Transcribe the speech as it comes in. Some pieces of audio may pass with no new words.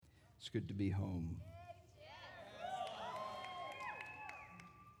It's good to be home.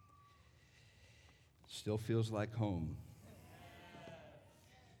 Still feels like home.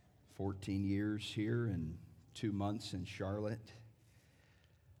 14 years here and 2 months in Charlotte.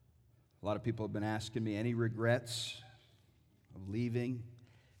 A lot of people have been asking me, any regrets of leaving?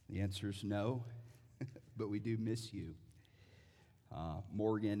 The answer is no, but we do miss you.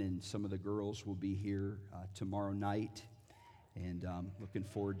 Morgan and some of the girls will be here tomorrow night, and looking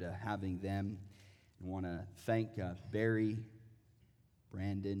forward to having them. I want to thank Barry,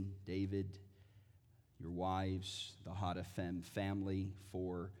 Brandon, David, your wives, the Hot FM family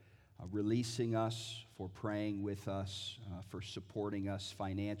for releasing us, for praying with us, for supporting us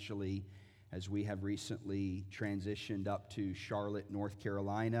financially as we have recently transitioned up to Charlotte, North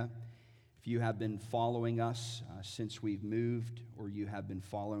Carolina. If you have been following us since we've moved, or you have been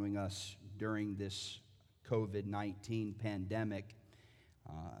following us during this COVID-19 pandemic,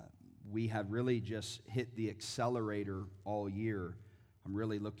 we have really just hit the accelerator all year. I'm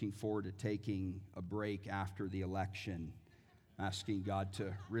really looking forward to taking a break after the election, asking God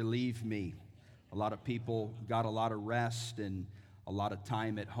to relieve me. A lot of people got a lot of rest and a lot of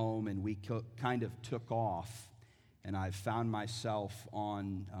time at home, and we kind of took off. And I've found myself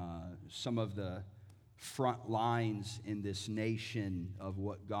on some of the front lines in this nation of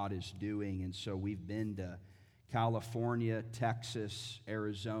what God is doing. And so we've been to California, Texas,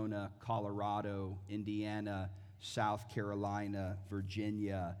 Arizona, Colorado, Indiana, South Carolina,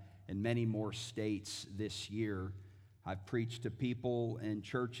 Virginia, and many more states this year. I've preached to people in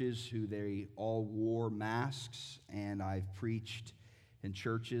churches who they all wore masks, and I've preached in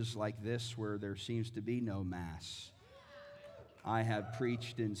churches like this where there seems to be no masks. I have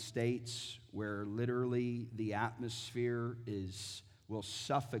preached in states where literally the atmosphere will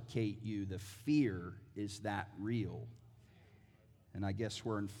suffocate you. The fear is that real. And I guess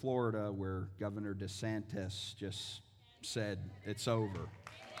we're in Florida where Governor DeSantis just said, it's over.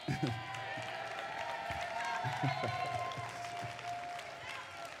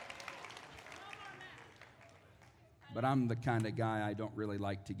 But I'm the kind of guy, I don't really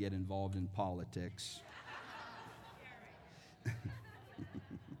like to get involved in politics. I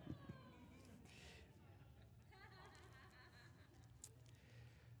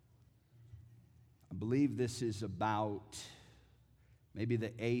believe this is about maybe the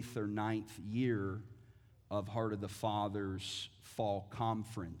 8th or 9th year of Heart of the Father's fall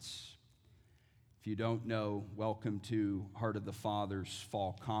conference. If you don't know, welcome to Heart of the Father's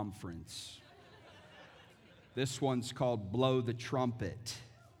fall conference. This one's called Blow the Trumpet.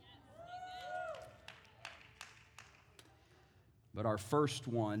 But our first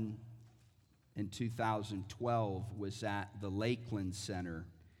one in 2012 was at the Lakeland Center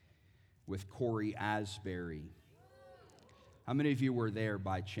with Corey Asbury. How many of you were there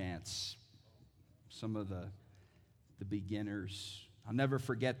by chance? Some of the beginners. I'll never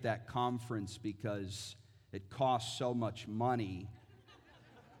forget that conference because it cost so much money.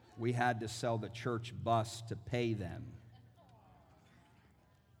 We had to sell the church bus to pay them.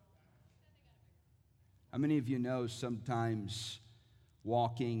 How many of you know sometimes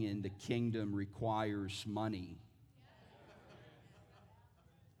walking in the kingdom requires money?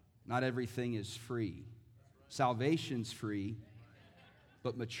 Not everything is free. Salvation's free,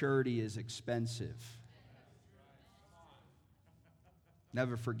 but maturity is expensive.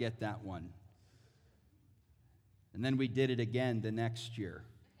 Never forget that one. And then we did it again the next year.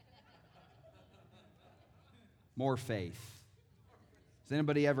 More faith. Has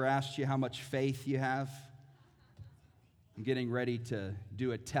anybody ever asked you how much faith you have? I'm getting ready to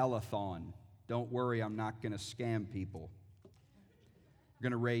do a telethon. Don't worry, I'm not going to scam people. We're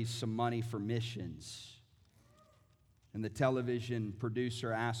going to raise some money for missions. And the television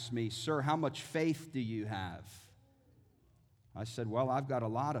producer asked me, "Sir, how much faith do you have?" I said, "Well, I've got a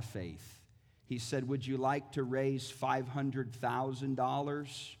lot of faith." He said, "Would you like to raise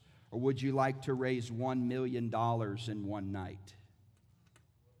 $500,000 or would you like to raise $1 million in one night?"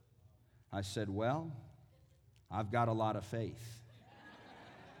 I said, "Well, I've got a lot of faith."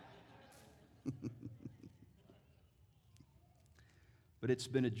 But it's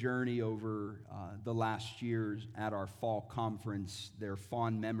been a journey over the last years at our fall conference. They're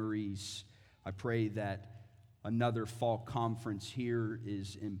fond memories. I pray that another fall conference here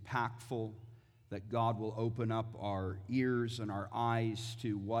is impactful, that God will open up our ears and our eyes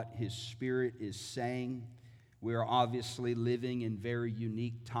to what His Spirit is saying. We are obviously living in very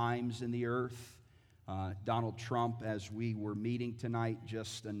unique times in the earth. Donald Trump, as we were meeting tonight,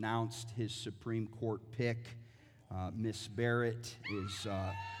 just announced his Supreme Court pick. Miss Barrett has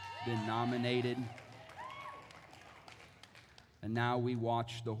been nominated. And now we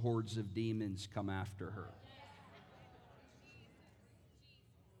watch the hordes of demons come after her.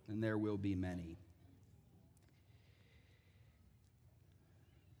 And there will be many.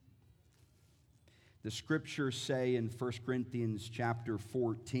 The scriptures say in 1 Corinthians chapter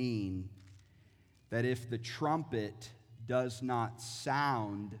 14 that if the trumpet does not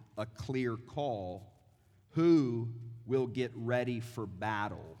sound a clear call, who will get ready for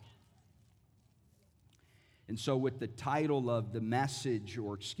battle? And so with the title of the message,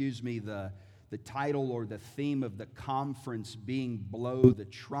 the title or the theme of the conference being Blow the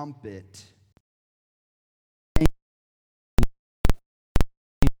Trumpet,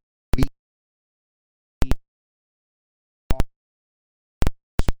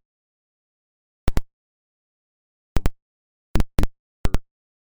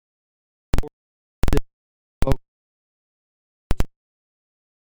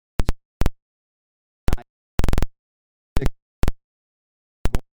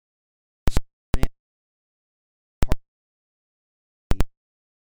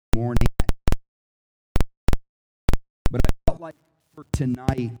 morning. But I felt like for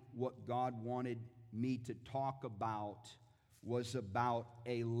tonight, what God wanted me to talk about was about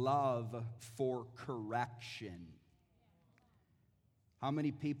a love for correction. How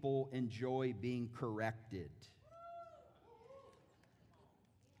many people enjoy being corrected?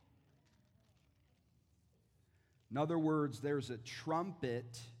 In other words, there's a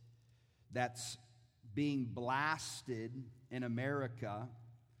trumpet that's being blasted in America.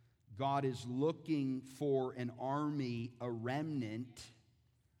 God is looking for an army, a remnant.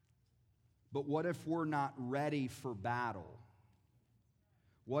 But what if we're not ready for battle?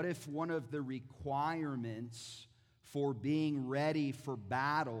 What if one of the requirements for being ready for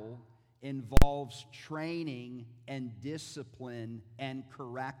battle involves training and discipline and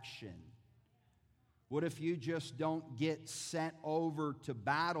correction? What if you just don't get sent over to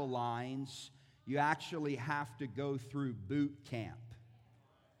battle lines? You actually have to go through boot camp.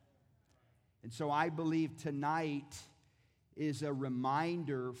 And so I believe tonight is a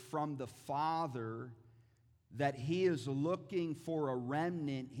reminder from the Father that He is looking for a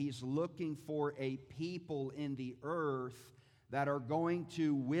remnant. He's looking for a people in the earth that are going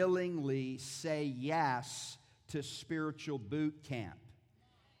to willingly say yes to spiritual boot camp.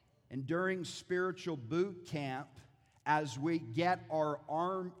 And during spiritual boot camp, as we get our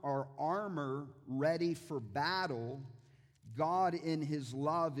armor ready for battle, God in His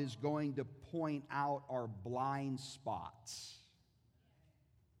love is going to point out our blind spots.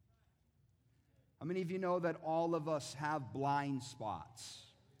 How many of you know that all of us have blind spots?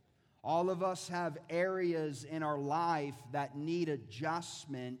 All of us have areas in our life that need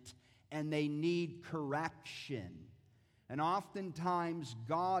adjustment and they need correction. And oftentimes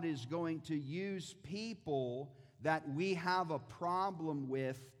God is going to use people that we have a problem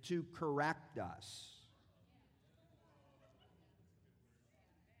with to correct us.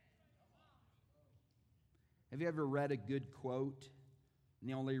 Have you ever read a good quote, and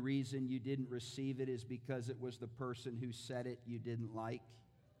the only reason you didn't receive it is because it was the person who said it you didn't like?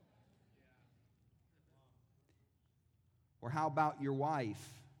 Or how about your wife?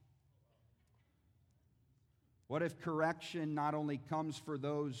 What if correction not only comes from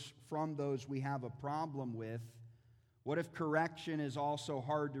those we have a problem with? What if correction is also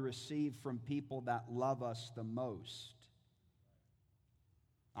hard to receive from people that love us the most?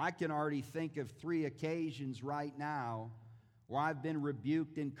 I can already think of 3 occasions right now where I've been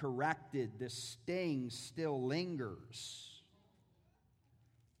rebuked and corrected. The sting still lingers.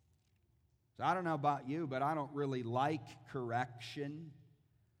 So I don't know about you, but I don't really like correction.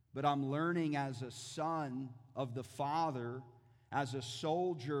 But I'm learning as a son of the Father, as a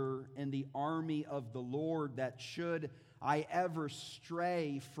soldier in the army of the Lord, that should I ever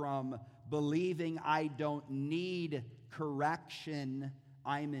stray from believing I don't need correction,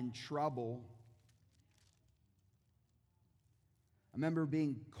 I'm in trouble. I remember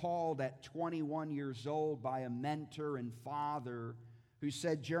being called at 21 years old by a mentor and father who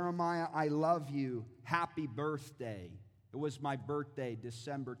said, "Jeremiah, I love you. Happy birthday." It was my birthday,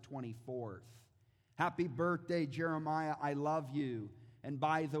 December 24th. "Happy birthday, Jeremiah. I love you. And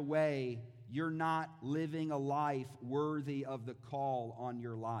by the way, you're not living a life worthy of the call on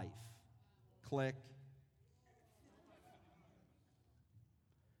your life." Click.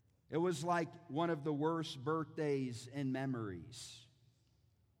 It was like one of the worst birthdays in memories.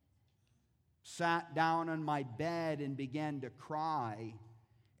 Sat down on my bed and began to cry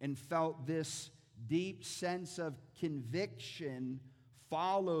and felt this deep sense of conviction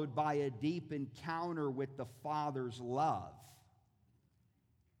followed by a deep encounter with the Father's love.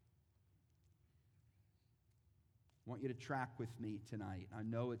 want you to track with me tonight. I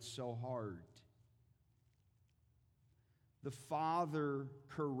know it's so hard. The Father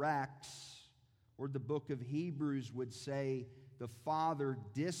corrects, or the book of Hebrews would say, the Father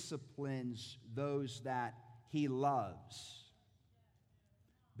disciplines those that He loves.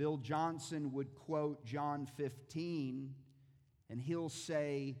 Bill Johnson would quote John 15, and he'll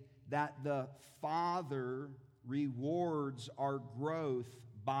say that the Father rewards our growth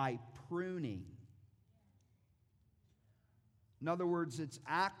by pruning. In other words, it's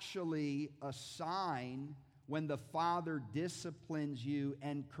actually a sign when the Father disciplines you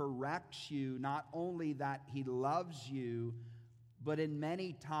and corrects you, not only that He loves you, but in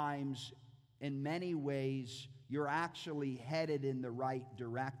many times, in many ways, you're actually headed in the right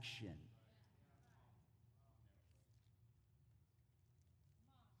direction.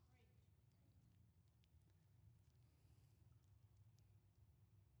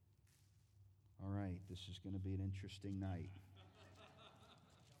 All right, this is going to be an interesting night.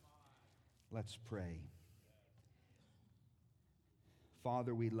 Let's pray.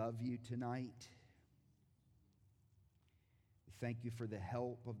 Father, we love you tonight. We thank you for the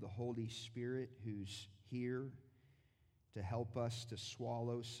help of the Holy Spirit who's here to help us to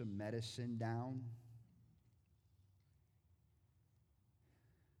swallow some medicine down.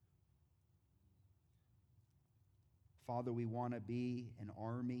 Father, we want to be an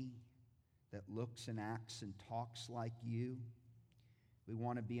army that looks and acts and talks like you. We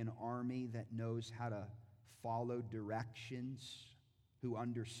want to be an army that knows how to follow directions, who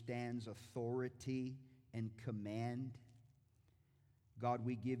understands authority and command. God,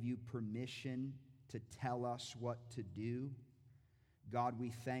 we give you permission to tell us what to do. God, we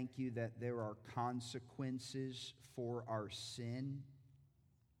thank you that there are consequences for our sin.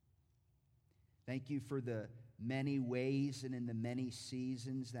 Thank you for the many ways and in the many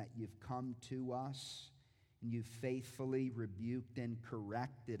seasons that you've come to us and you've faithfully rebuked and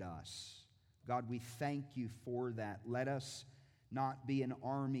corrected us. God, we thank you for that. Let us not be an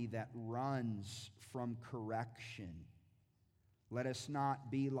army that runs from correction. Let us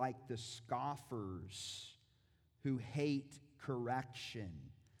not be like the scoffers who hate correction.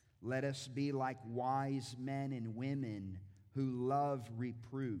 Let us be like wise men and women who love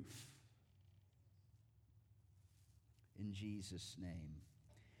reproof. In Jesus' name.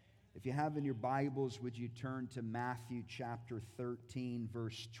 If you have in your Bibles, would you turn to Matthew chapter 13,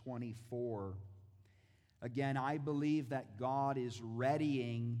 verse 24. Again, I believe that God is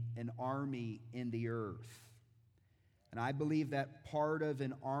readying an army in the earth. And I believe that part of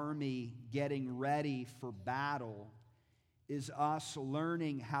an army getting ready for battle is us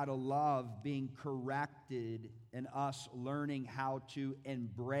learning how to love being corrected and us learning how to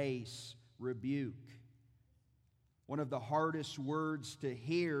embrace rebuke. One of the hardest words to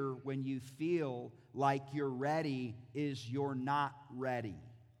hear when you feel like you're ready is you're not ready.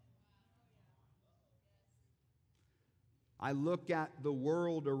 I look at the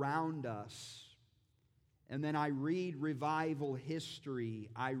world around us, and then I read revival history,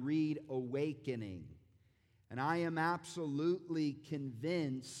 I read awakening, and I am absolutely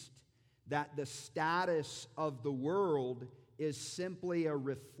convinced that the status of the world is simply a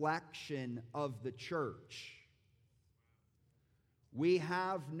reflection of the church. We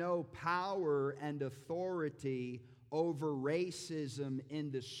have no power and authority over racism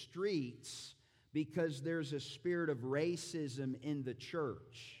in the streets because there's a spirit of racism in the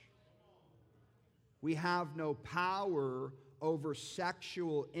church. We have no power over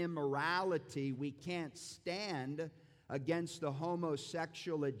sexual immorality. We can't stand against the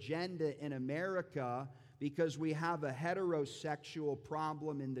homosexual agenda in America because we have a heterosexual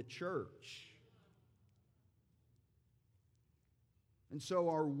problem in the church. And so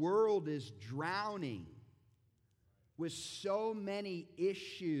our world is drowning with so many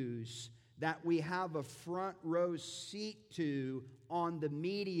issues that we have a front row seat to on the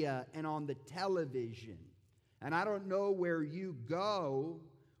media and on the television. And I don't know where you go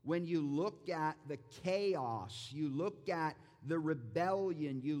when you look at the chaos, you look at the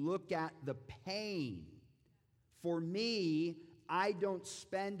rebellion, you look at the pain. For me, I don't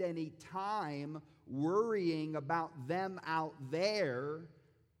spend any time worrying about them out there.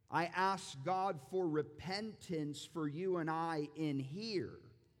 I ask God for repentance for you and I in here.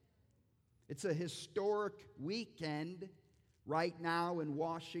 It's a historic weekend right now in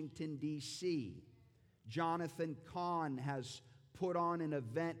Washington, D.C. Jonathan Cahn has put on an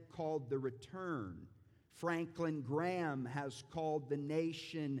event called The Return. Franklin Graham has called the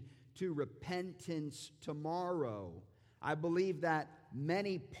nation to repentance tomorrow. I believe that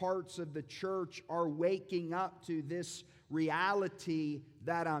many parts of the church are waking up to this reality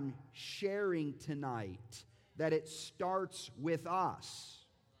that I'm sharing tonight. that it starts with us.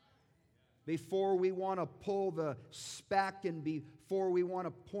 Before we want to pull the speck and before we want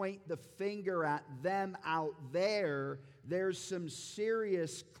to point the finger at them out there, there's some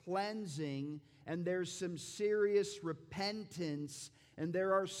serious cleansing and there's some serious repentance and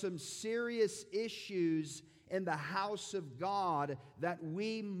there are some serious issues in the house of God that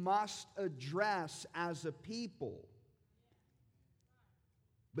we must address as a people.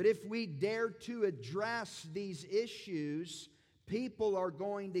 But if we dare to address these issues, people are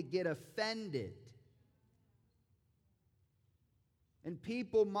going to get offended. And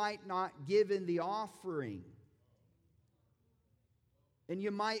people might not give in the offering. And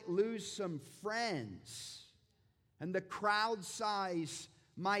you might lose some friends. And the crowd size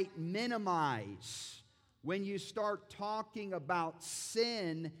might minimize when you start talking about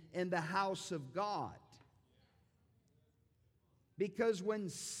sin in the house of God. Because when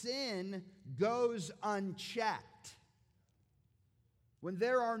sin goes unchecked, when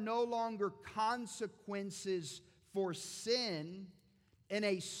there are no longer consequences for sin, in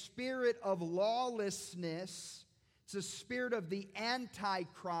a spirit of lawlessness, it's a spirit of the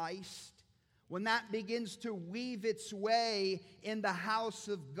Antichrist, when that begins to weave its way in the house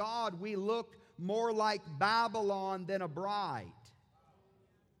of God, we look more like Babylon than a bride.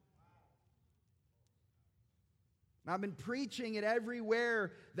 I've been preaching it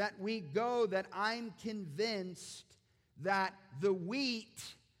everywhere that we go, that I'm convinced that the wheat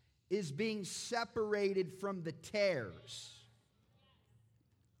is being separated from the tares,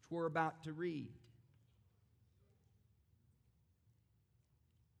 which we're about to read.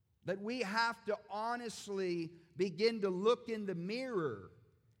 That we have to honestly begin to look in the mirror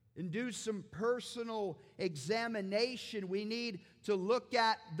and do some personal examination. We need to look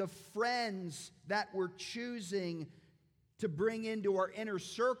at the friends that we're choosing to bring into our inner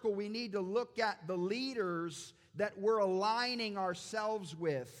circle. We need to look at the leaders that we're aligning ourselves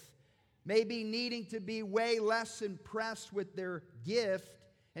with, maybe needing to be way less impressed with their gift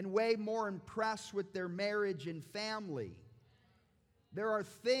and way more impressed with their marriage and family. There are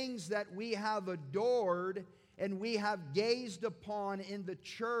things that we have adored and we have gazed upon in the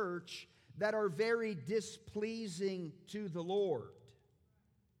church that are very displeasing to the Lord.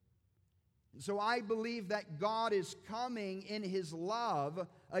 So I believe that God is coming in His love,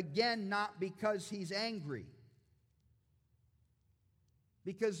 again, not because He's angry.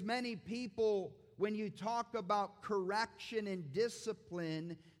 Because many people, when you talk about correction and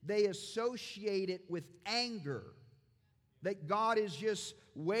discipline, they associate it with anger. That God is just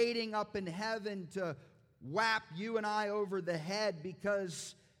waiting up in heaven to whap you and I over the head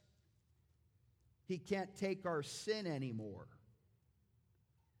because He can't take our sin anymore.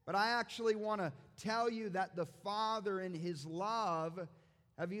 But I actually want to tell you that the Father in His love,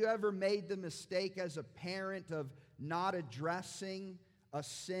 have you ever made the mistake as a parent of not addressing a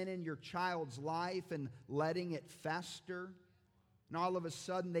sin in your child's life and letting it fester? And all of a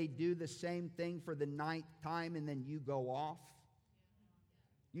sudden they do the same thing for the 9th time and then you go off.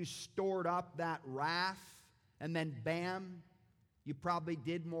 You stored up that wrath and then bam, you probably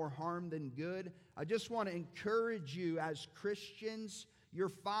did more harm than good. I just want to encourage you as Christians, your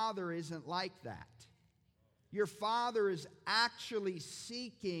Father isn't like that. Your Father is actually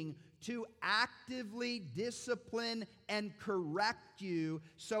seeking to actively discipline and correct you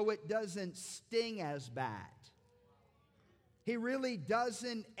so it doesn't sting as bad. He really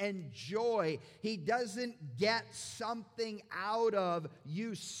doesn't enjoy, He doesn't get something out of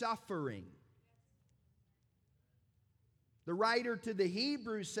you suffering. The writer to the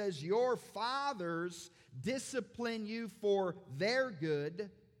Hebrews says, your fathers discipline you for their good,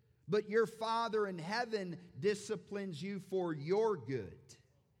 but your Father in heaven disciplines you for your good.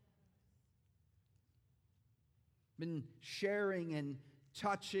 Been sharing and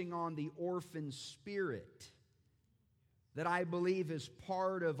touching on the orphan spirit that I believe is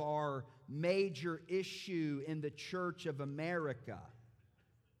part of our major issue in the Church of America.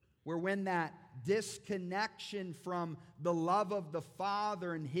 Where when that disconnection from the love of the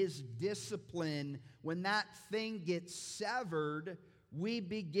Father and His discipline, when that thing gets severed, we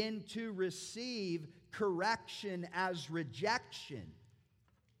begin to receive correction as rejection.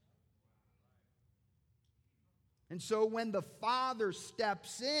 And so when the Father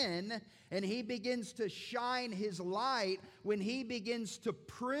steps in and He begins to shine His light, when He begins to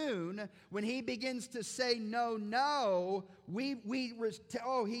prune, when He begins to say, no,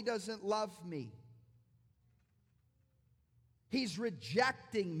 He doesn't love me. He's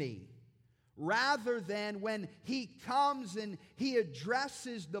rejecting me. Rather than when He comes and He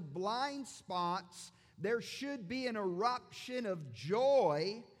addresses the blind spots, there should be an eruption of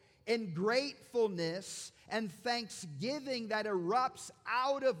joy in gratefulness and thanksgiving that erupts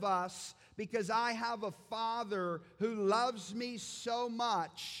out of us because I have a Father who loves me so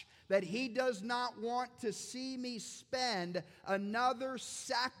much that He does not want to see me spend another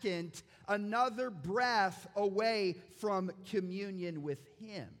second, another breath away from communion with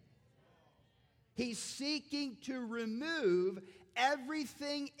Him. He's seeking to remove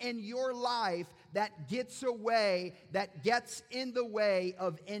everything in your life that gets in the way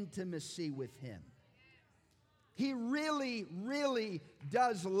of intimacy with Him. He really, really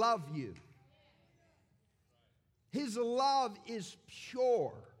does love you. His love is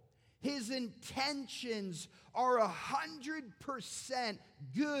pure. His intentions are 100%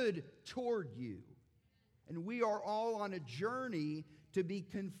 good toward you. And we are all on a journey to be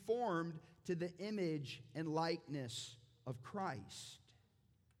conformed to the image and likeness of Christ.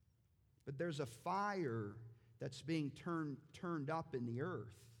 But there's a fire that's being turned up in the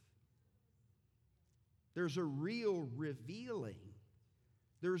earth. There's a real revealing.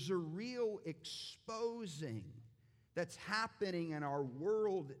 There's a real exposing that's happening in our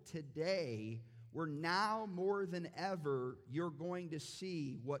world today, where now more than ever you're going to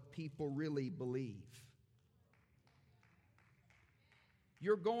see what people really believe.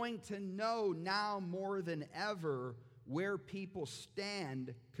 You're going to know now more than ever where people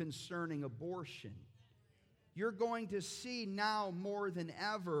stand concerning abortion. You're going to see now more than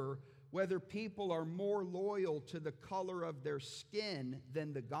ever whether people are more loyal to the color of their skin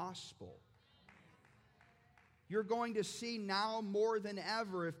than the gospel. You're going to see now more than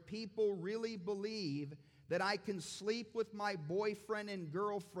ever if people really believe that I can sleep with my boyfriend and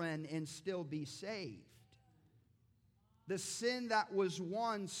girlfriend and still be saved. The sin that was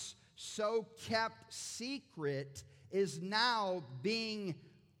once so kept secret is now being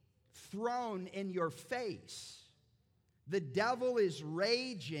thrown in your face. The devil is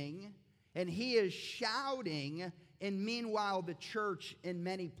raging and he is shouting, and meanwhile the church in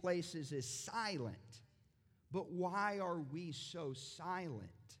many places is silent. But why are we so silent?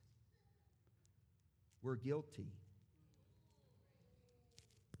 We're guilty.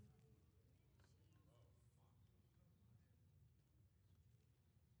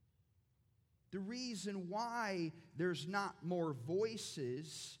 The reason why there's not more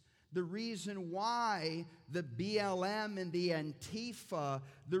voices, the reason why the BLM and the Antifa,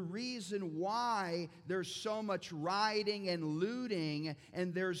 the reason why there's so much rioting and looting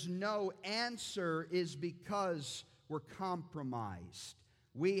and there's no answer is because we're compromised.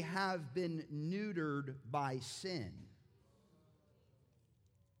 We have been neutered by sin.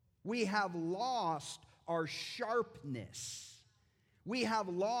 We have lost our sharpness. We have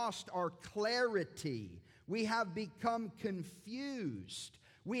lost our clarity. We have become confused.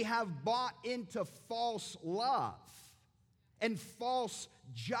 We have bought into false love and false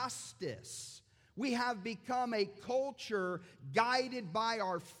justice. We have become a culture guided by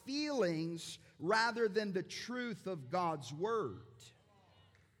our feelings rather than the truth of God's Word.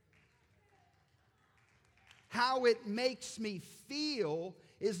 How it makes me feel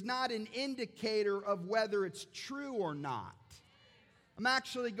is not an indicator of whether it's true or not. I'm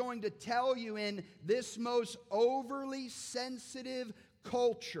actually going to tell you, in this most overly sensitive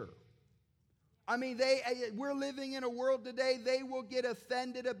culture, I mean, we're living in a world today, they will get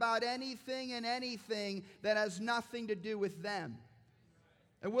offended about anything and anything that has nothing to do with them.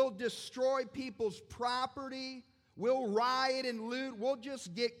 And we'll destroy people's property. We'll riot and loot. We'll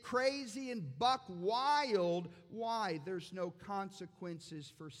just get crazy and buck wild. Why? There's no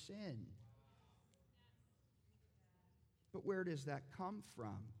consequences for sin. But where does that come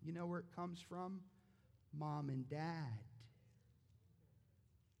from? You know where it comes from? Mom and Dad.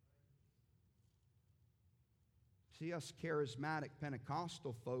 See, us charismatic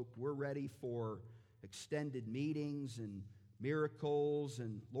Pentecostal folk, we're ready for extended meetings and miracles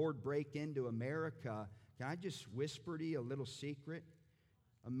and Lord, break into America. Can I just whisper to you a little secret?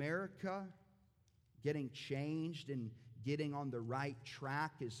 America getting changed and getting on the right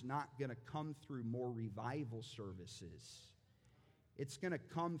track is not going to come through more revival services. It's going to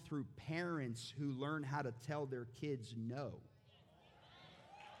come through parents who learn how to tell their kids no.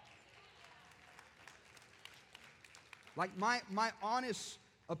 Like my honest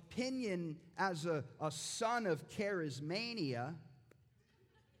opinion as a son of charismania,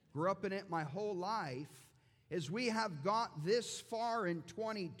 grew up in it my whole life, is we have got this far in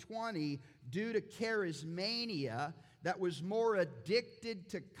 2020 due to charismania that was more addicted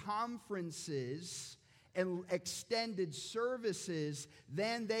to conferences and extended services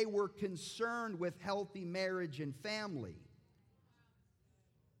than they were concerned with healthy marriage and family.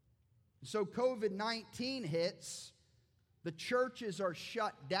 So COVID-19 hits, The churches are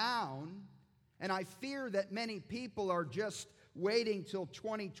shut down, and I fear that many people are just waiting till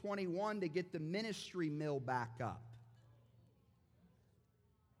 2021 to get the ministry mill back up.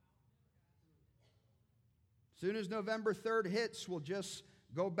 Soon as November 3rd hits, we'll just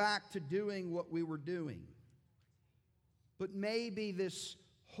go back to doing what we were doing. But maybe this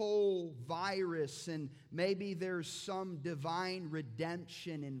whole virus, and maybe there's some divine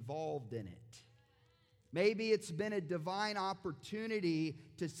redemption involved in it. Maybe it's been a divine opportunity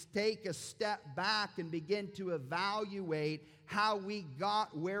to take a step back and begin to evaluate how we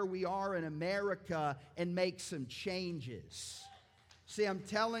got where we are in America and make some changes. See, I'm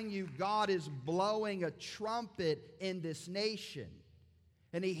telling you, God is blowing a trumpet in this nation.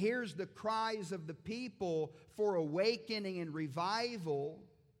 And He hears the cries of the people for awakening and revival.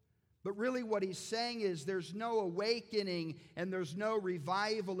 But really what He's saying is there's no awakening and there's no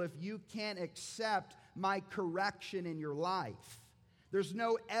revival if you can't accept my correction in your life. There's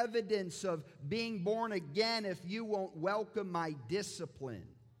no evidence of being born again if you won't welcome my discipline.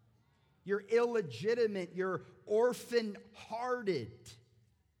 You're illegitimate, you're orphan-hearted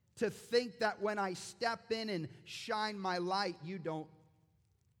to think that when I step in and shine my light, He doesn't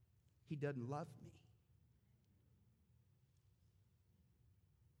love me.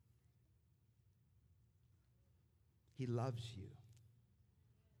 He loves you.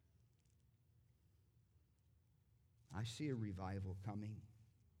 I see a revival coming.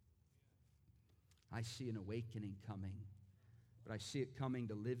 I see an awakening coming. But I see it coming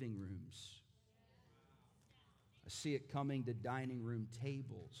to living rooms. I see it coming to dining room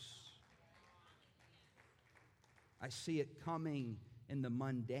tables. I see it coming in the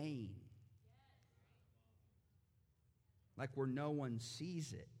mundane. Like where no one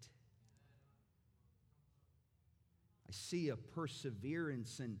sees it. I see a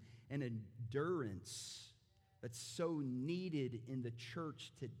perseverance and an endurance that's so needed in the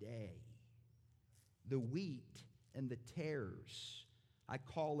church today. The wheat and the tares. I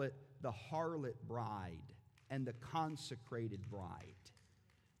call it the harlot bride and the consecrated bride.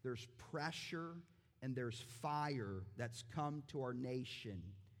 There's pressure and there's fire that's come to our nation,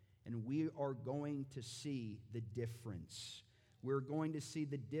 and we are going to see the difference. We're going to see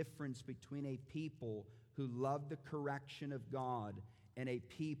the difference between a people who love the correction of God and a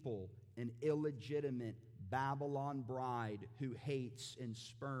people, an illegitimate Babylon bride who hates and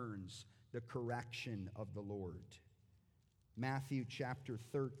spurns the correction of the Lord. Matthew chapter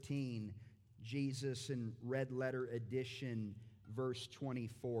 13, Jesus in red letter edition, verse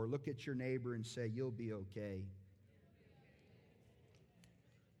 24. Look at your neighbor and say, "You'll be okay."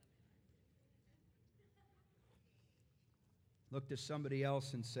 Look to somebody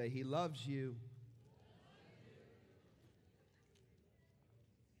else and say, "He loves you."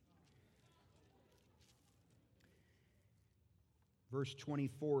 Verse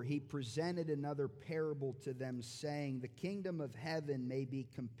 24, He presented another parable to them, saying, "The kingdom of heaven may be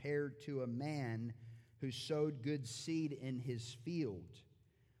compared to a man who sowed good seed in his field.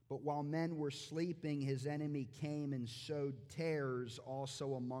 But while men were sleeping, his enemy came and sowed tares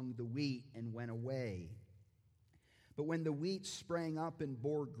also among the wheat and went away. But when the wheat sprang up and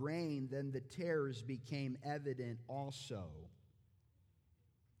bore grain, then the tares became evident also.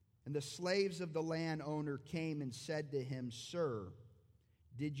 And the slaves of the landowner came and said to him, 'Sir,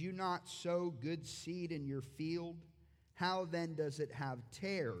 did you not sow good seed in your field? How then does it have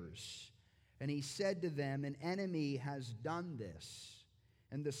tares?' And he said to them, 'An enemy has done this.'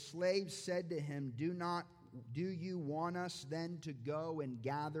 And the slaves said to him, 'Do you want us then to go and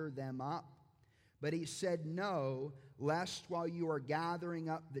gather them up?' But he said, 'No, lest while you are gathering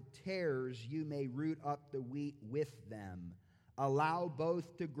up the tares, you may root up the wheat with them. Allow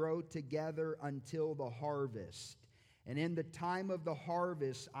both to grow together until the harvest. And in the time of the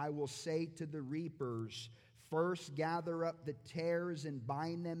harvest, I will say to the reapers, first gather up the tares and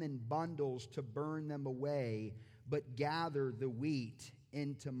bind them in bundles to burn them away, but gather the wheat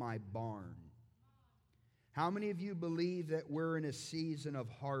into my barn.'" How many of you believe that we're in a season of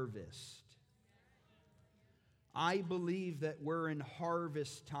harvest? I believe that we're in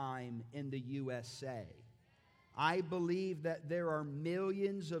harvest time in the USA. I believe that there are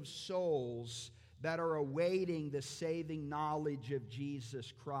millions of souls that are awaiting the saving knowledge of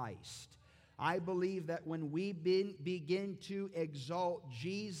Jesus Christ. I believe that when we begin to exalt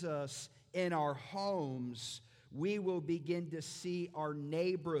Jesus in our homes, we will begin to see our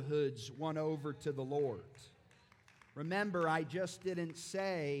neighborhoods won over to the Lord. Remember, I just didn't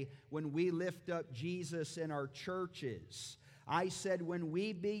say when we lift up Jesus in our churches. I said when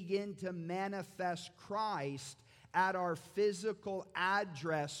we begin to manifest Christ at our physical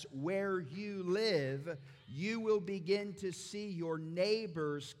address where you live, you will begin to see your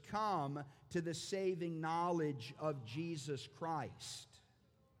neighbors come to the saving knowledge of Jesus Christ.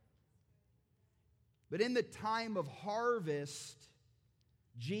 But in the time of harvest,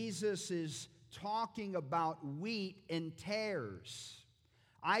 Jesus is talking about wheat and tares.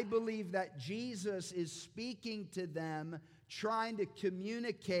 I believe that Jesus is speaking to them, trying to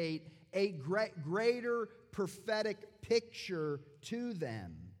communicate a greater prophetic picture to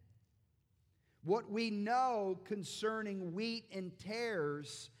them. What we know concerning wheat and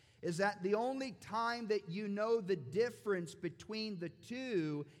tares is that the only time that you know the difference between the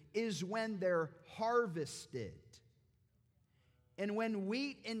two is when they're harvested. And when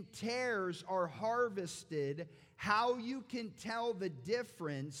wheat and tares are harvested, how you can tell the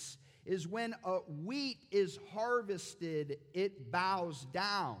difference is when a wheat is harvested, it bows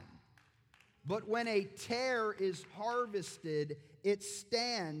down. But when a tare is harvested, it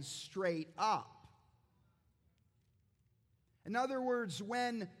stands straight up. In other words,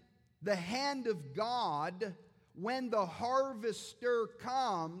 when the hand of God, when the harvester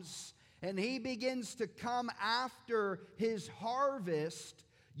comes and he begins to come after his harvest,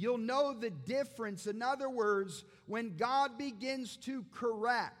 you'll know the difference. In other words, when God begins to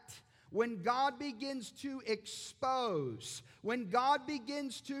correct, when God begins to expose, when God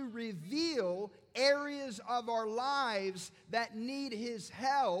begins to reveal areas of our lives that need His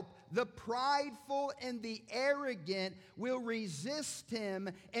help, the prideful and the arrogant will resist Him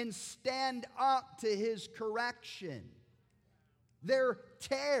and stand up to His correction. They're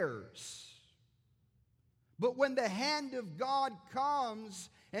tares. But when the hand of God comes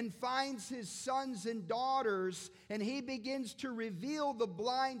and finds His sons and daughters, and He begins to reveal the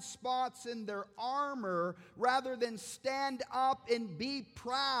blind spots in their armor, rather than stand up and be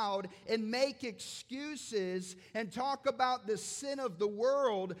proud and make excuses and talk about the sin of the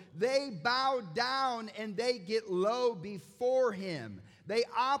world, they bow down and they get low before Him. They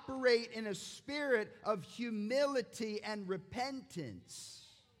operate in a spirit of humility and repentance.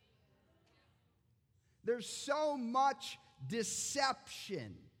 There's so much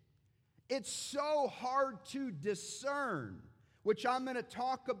deception. It's so hard to discern, which I'm going to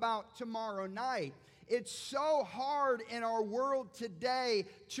talk about tomorrow night. It's so hard in our world today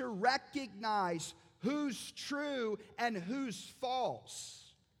to recognize who's true and who's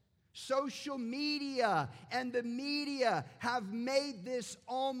false. Social media and the media have made this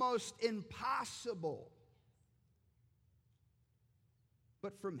almost impossible.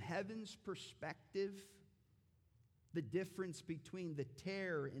 But from heaven's perspective, the difference between the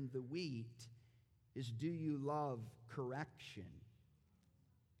tare and the wheat is, do you love correction?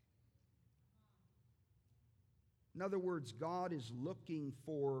 In other words, God is looking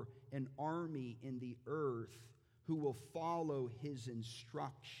for an army in the earth who will follow His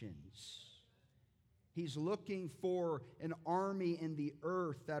instructions. He's looking for an army in the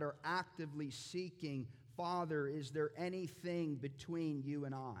earth that are actively seeking, Father, is there anything between you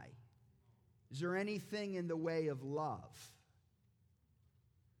and I? Is there anything in the way of love?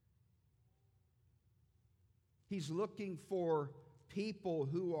 He's looking for people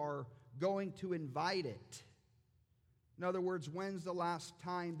who are going to invite it. In other words, when's the last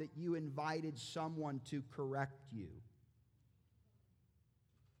time that you invited someone to correct you?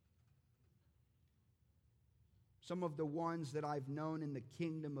 Some of the ones that I've known in the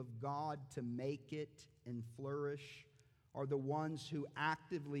kingdom of God to make it and flourish are the ones who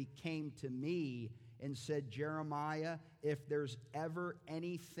actively came to me and said, Jeremiah, if there's ever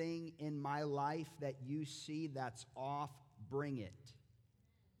anything in my life that you see that's off, bring it.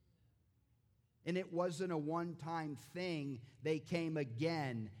 And it wasn't a one-time thing. They came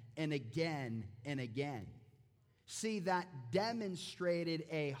again and again and again. See, that demonstrated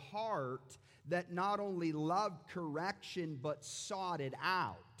a heart that not only loved correction but sought it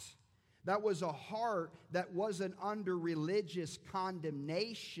out. That was a heart that wasn't under religious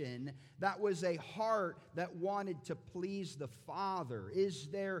condemnation. That was a heart that wanted to please the Father. Is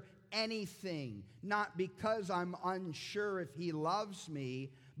there anything, not because I'm unsure if He loves me,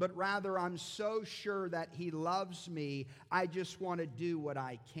 but rather I'm so sure that He loves me, I just want to do what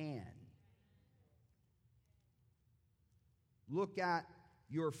I can. Look at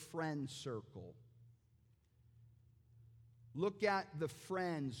your friend circle. Look at the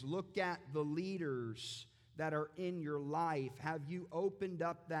friends. Look at the leaders that are in your life. Have you opened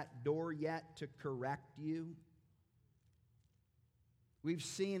up that door yet to correct you? We've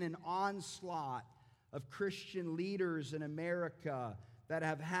seen an onslaught of Christian leaders in America that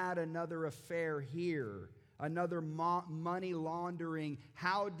have had another affair here, another money laundering.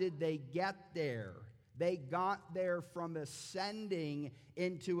 How did they get there? They got there from ascending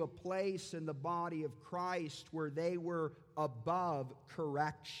into a place in the body of Christ where they were above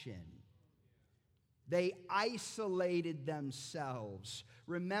correction. They isolated themselves.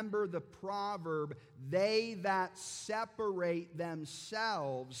 Remember the proverb, they that separate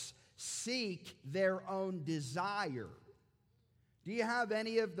themselves seek their own desire. Do you have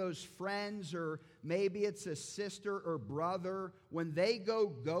any of those friends, or maybe it's a sister or brother, when they go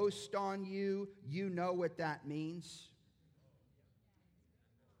ghost on you, you know what that means?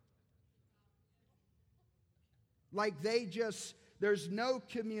 Like there's no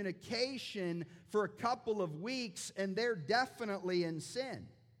communication for a couple of weeks, and they're definitely in sin.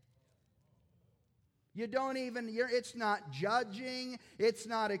 It's not judging, it's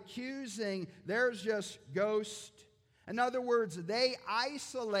not accusing, there's just ghost. In other words, they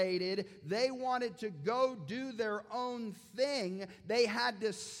isolated, they wanted to go do their own thing. They had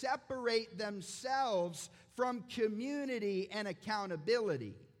to separate themselves from community and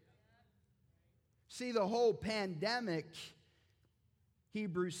accountability. See, the whole pandemic,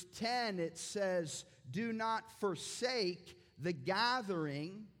 Hebrews 10, it says, do not forsake the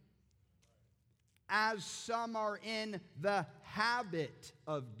gathering, as some are in the habit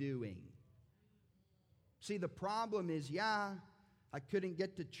of doing. See, the problem is, I couldn't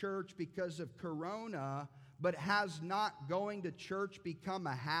get to church because of Corona, but has not going to church become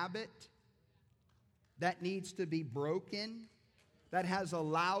a habit that needs to be broken, that has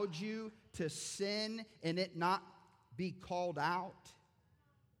allowed you to sin and it not be called out?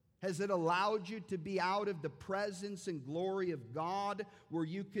 Has it allowed you to be out of the presence and glory of God where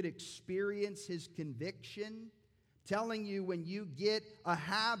you could experience His conviction? Telling you, when you get a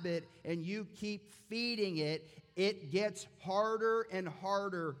habit and you keep feeding it, it gets harder and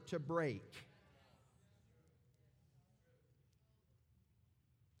harder to break.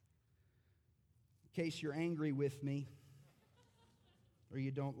 In case you're angry with me or you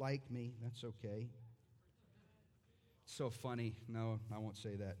don't like me, that's okay. It's so funny. No, I won't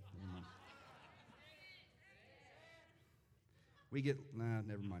say that. Never mind.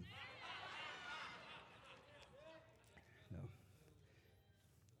 Never mind. No.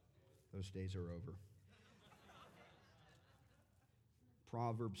 Those days are over.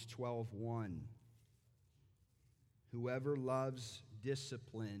 Proverbs 12:1. Whoever loves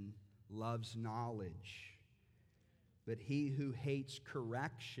discipline loves knowledge, but he who hates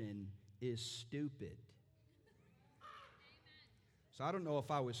correction is stupid. So I don't know if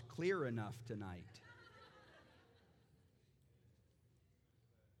I was clear enough tonight.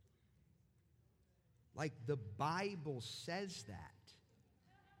 Like the Bible says that.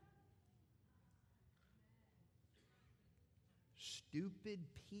 Stupid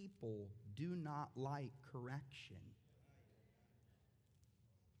people do not like correction.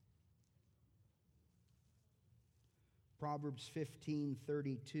 Proverbs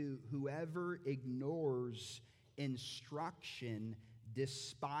 15:32, whoever ignores instruction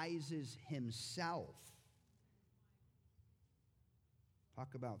despises himself.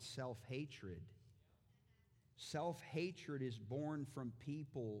 Talk about self-hatred. Self-hatred is born from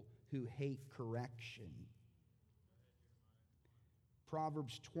people who hate correction.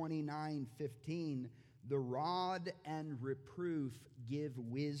 Proverbs 29:15, the rod and reproof give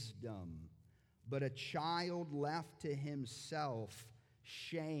wisdom, but a child left to himself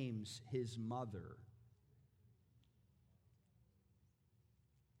shames his mother.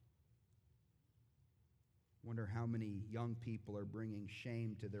 Wonder how many young people are bringing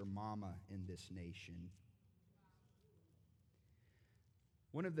shame to their mama in this nation.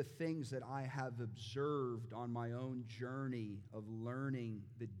 One of the things that I have observed on my own journey of learning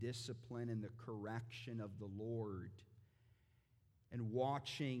the discipline and the correction of the Lord, and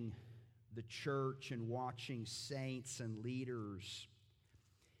watching the church and watching saints and leaders,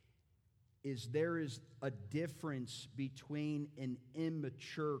 is there is a difference between an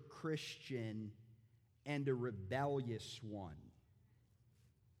immature Christian and a rebellious one.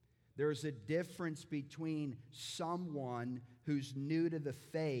 There's a difference between someone who's new to the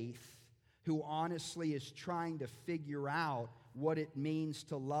faith, who honestly is trying to figure out what it means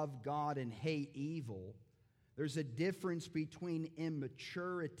to love God and hate evil. There's a difference between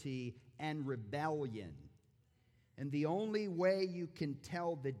immaturity and rebellion. And the only way you can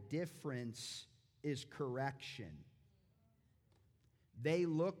tell the difference is correction. They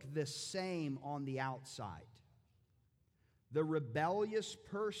look the same on the outside. The rebellious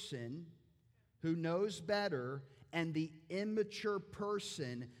person who knows better and the immature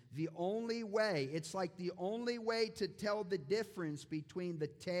person, it's like the only way to tell the difference between the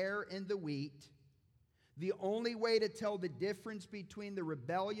tare and the wheat, The only way to tell the difference between the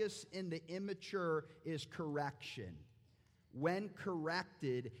rebellious and the immature is correction. When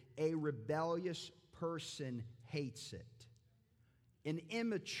corrected, a rebellious person hates it. An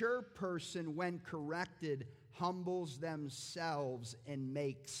immature person, when corrected, humbles themselves and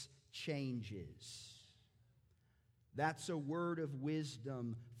makes changes. That's a word of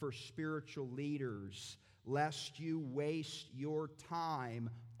wisdom for spiritual leaders, lest you waste your time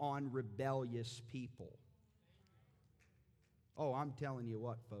on rebellious people. Oh, I'm telling you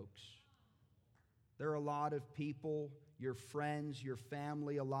what, folks. There are a lot of people, your friends, your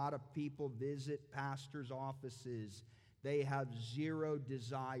family, a lot of people visit pastors' offices. They have zero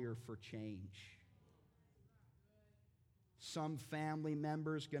desire for change. Some family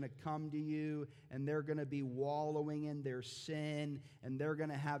member's going to come to you and they're going to be wallowing in their sin, and they're going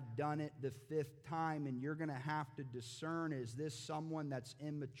to have done it the 5th time, and you're going to have to discern, is this someone that's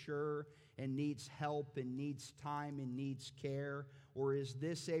immature and needs help and needs time and needs care? Or is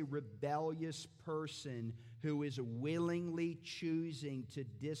this a rebellious person who is willingly choosing to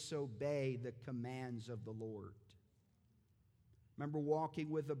disobey the commands of the Lord? Remember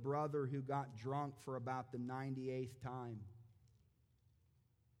walking with a brother who got drunk for about the 98th time.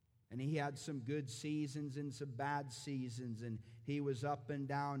 And he had some good seasons and some bad seasons, and he was up and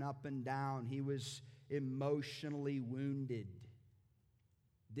down, up and down. He was emotionally wounded,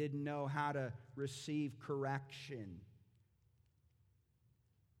 didn't know how to receive correction.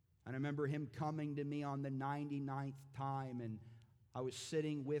 And I remember him coming to me on the 99th time, and I was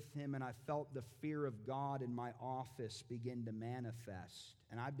sitting with him, and I felt the fear of God in my office begin to manifest,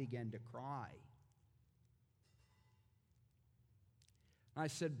 and I began to cry. I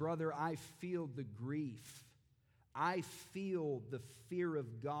said, brother, I feel the grief. I feel the fear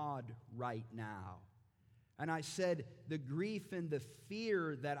of God right now. And I said, the grief and the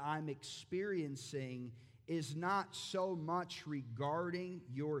fear that I'm experiencing is not so much regarding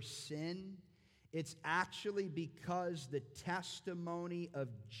your sin. It's actually because the testimony of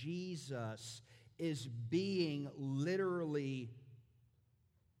Jesus is being literally,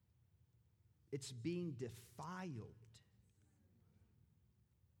 it's being defiled.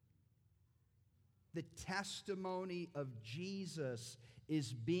 The testimony of Jesus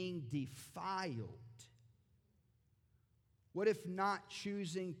is being defiled. What if not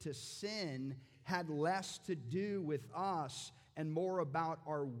choosing to sin had less to do with us and more about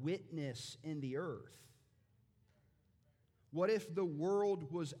our witness in the earth? What if the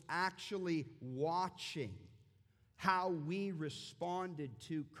world was actually watching how we responded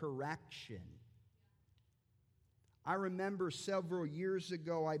to correction? I remember several years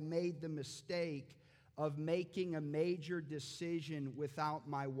ago I made the mistake of making a major decision without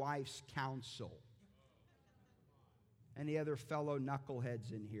my wife's counsel. Any other fellow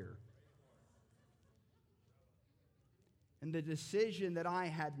knuckleheads in here? And the decision that I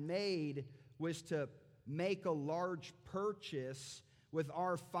had made was to make a large purchase with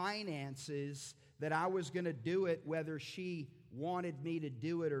our finances, that I was going to do it whether she wanted me to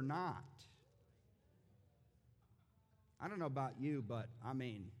do it or not. I don't know about you, but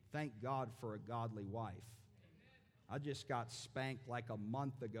thank God for a godly wife. I just got spanked like a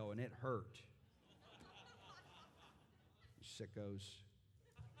month ago and it hurt. Sickos.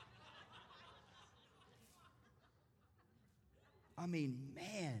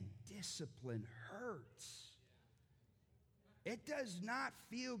 Man, discipline hurts. It does not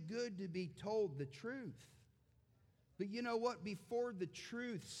feel good to be told the truth. But you know what? Before the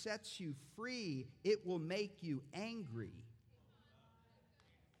truth sets you free, it will make you angry.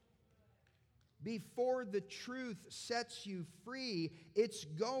 Before the truth sets you free, it's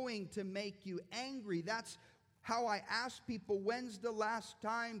going to make you angry. That's how I ask people, when's the last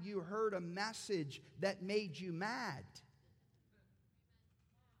time you heard a message that made you mad?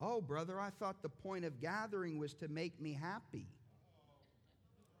 Oh, brother, I thought the point of gathering was to make me happy.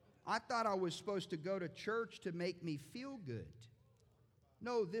 I thought I was supposed to go to church to make me feel good.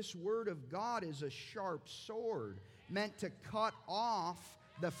 No, this word of God is a sharp sword meant to cut off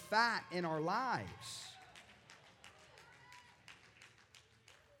the fat in our lives.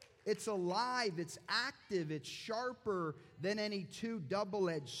 It's alive, it's active, it's sharper than any two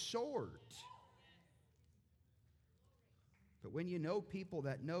double-edged swords. But when you know people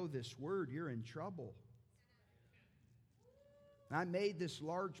that know this word, you're in trouble. And I made this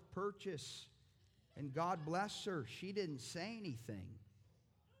large purchase, and God bless her, she didn't say anything.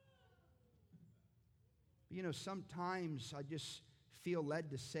 But sometimes I just feel led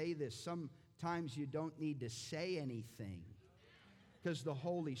to say this. Sometimes you don't need to say anything because the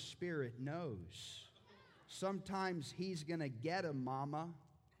Holy Spirit knows. Sometimes He's going to get 'em, mama.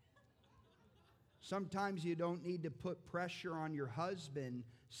 Sometimes you don't need to put pressure on your husband.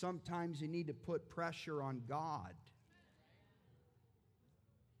 Sometimes you need to put pressure on God.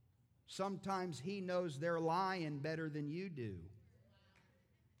 Sometimes He knows they're lying better than you do.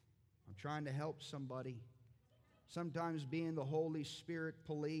 I'm trying to help somebody. Sometimes being the Holy Spirit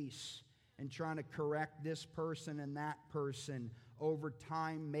police and trying to correct this person and that person over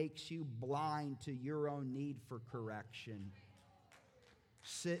time makes you blind to your own need for correction.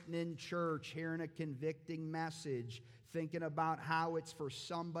 Sitting in church, hearing a convicting message, thinking about how it's for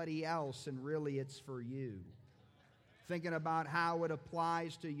somebody else and really it's for you. Thinking about how it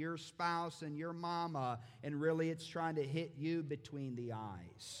applies to your spouse and your mama and really it's trying to hit you between the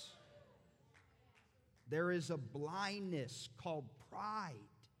eyes. There is a blindness called pride.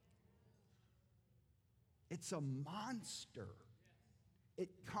 It's a monster. It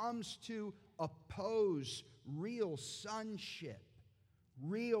comes to oppose real sonship,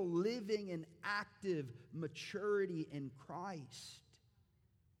 real living and active maturity in Christ.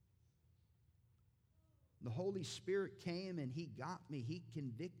 The Holy Spirit came and He got me. He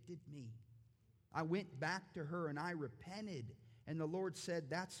convicted me. I went back to her and I repented. And the Lord said,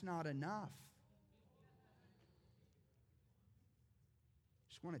 that's not enough.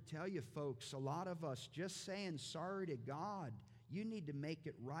 Just want to tell you folks, a lot of us just saying sorry to God, you need to make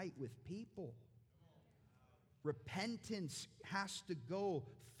it right with people. Repentance has to go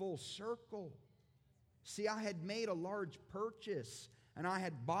full circle. See, I had made a large purchase and I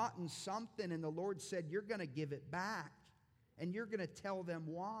had bought something and the Lord said, you're going to give it back and you're going to tell them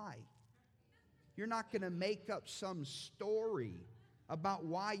why. You're not going to make up some story about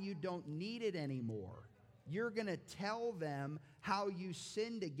why you don't need it anymore. You're going to tell them how you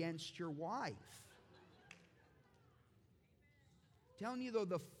sinned against your wife. Telling you though,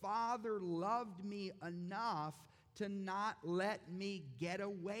 the Father loved me enough to not let me get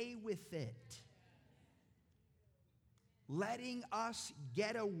away with it. Letting us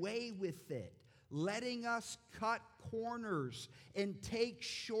get away with it. Letting us cut corners and take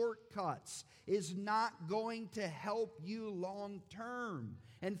shortcuts is not going to help you long term.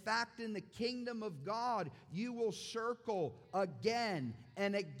 In fact, in the kingdom of God, you will circle again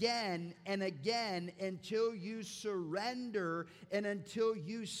and again and again until you surrender and until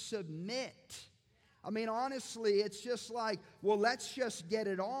you submit. I mean, honestly, it's just like, well, let's just get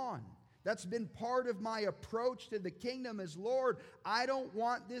it on. That's been part of my approach to the kingdom is, Lord, I don't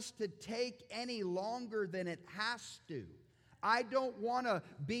want this to take any longer than it has to. I don't want to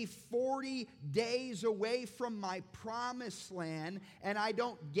be 40 days away from my promised land and I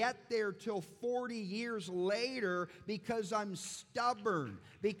don't get there till 40 years later because I'm stubborn,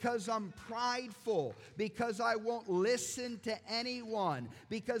 because I'm prideful, because I won't listen to anyone,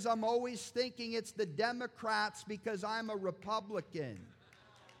 because I'm always thinking it's the Democrats because I'm a Republican.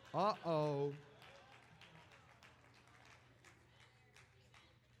 Uh-oh.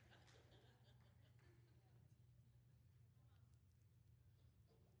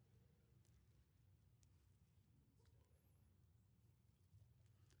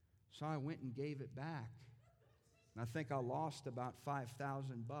 So I went and gave it back. And I think I lost about $5,000.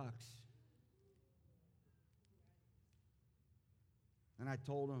 And I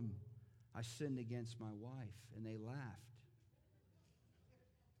told them I sinned against my wife, and they laughed.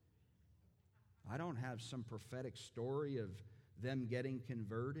 I don't have some prophetic story of them getting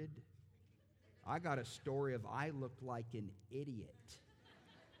converted. I got a story of I looked like an idiot.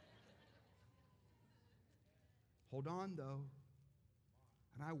 Hold on, though.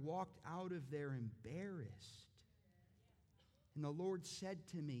 And I walked out of there embarrassed. And the Lord said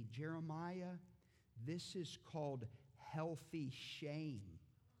to me, Jeremiah, this is called healthy shame.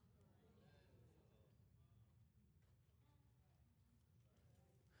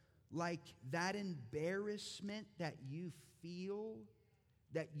 Like that embarrassment that you feel,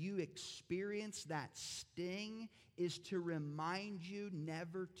 that you experience, that sting, is to remind you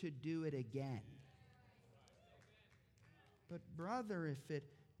never to do it again. But brother, if it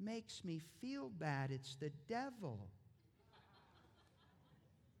makes me feel bad, it's the devil.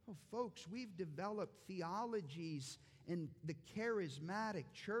 Oh, folks, we've developed theologies in the charismatic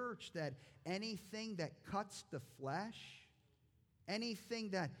church that anything that cuts the flesh, anything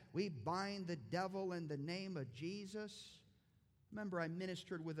that we bind the devil in the name of Jesus. Remember, I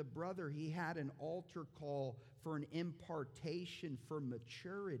ministered with a brother. He had an altar call for an impartation for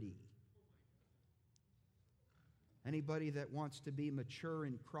maturity. Anybody that wants to be mature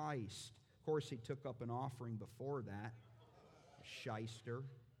in Christ. Of course, he took up an offering before that. Shyster.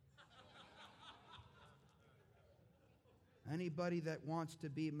 Anybody that wants to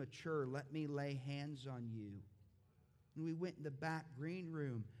be mature, let me lay hands on you. And we went in the back green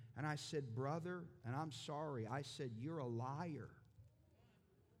room, And I said, brother, and I'm sorry, I said, you're a liar.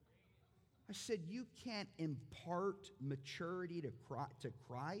 I said, you can't impart maturity to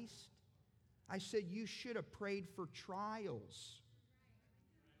Christ. I said, you should have prayed for trials.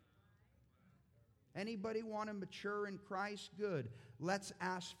 Anybody want to mature in Christ? Good. Let's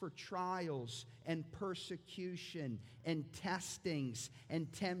ask for trials and persecution and testings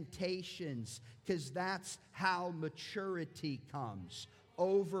and temptations, because that's how maturity comes.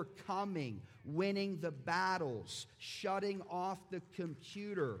 Overcoming, winning the battles, shutting off the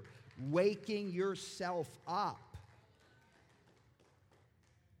computer, waking yourself up,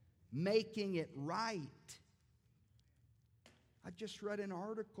 making it right. I just read an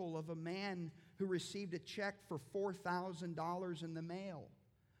article of a man who received a check for $4,000 in the mail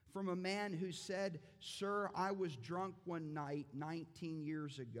from a man who said, "Sir, I was drunk one night 19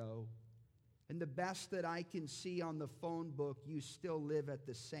 years ago, and the best that I can see on the phone book, you still live at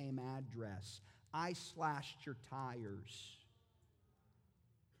the same address. I slashed your tires.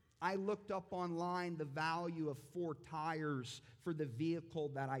 I looked up online the value of 4 tires for the vehicle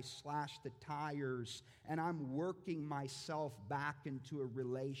that I slashed the tires, and I'm working myself back into a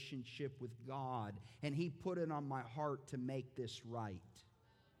relationship with God, and He put it on my heart to make this right."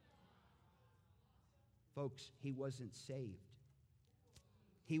 Folks, he wasn't saved.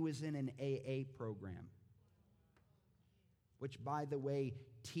 He was in an AA program, which, by the way,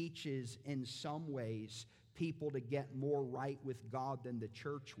 teaches in some ways people to get more right with God than the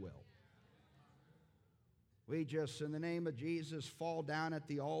church will. We just, in the name of Jesus, fall down at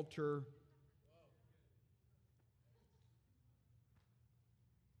the altar.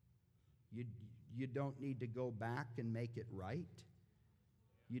 You don't need to go back and make it right.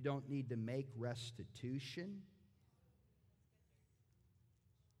 You don't need to make restitution.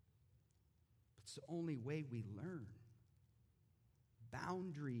 It's the only way we learn.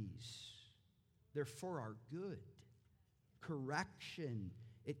 Boundaries, they're for our good. Correction,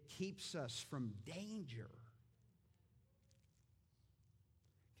 it keeps us from danger.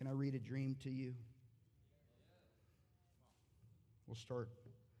 Can I read a dream to you? We'll start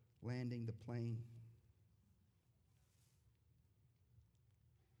landing the plane.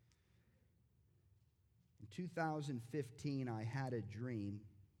 In 2015, I had a dream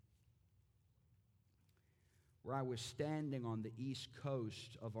where I was standing on the east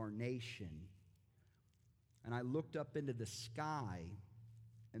coast of our nation, and I looked up into the sky,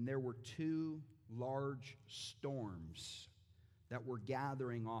 and there were 2 large storms that were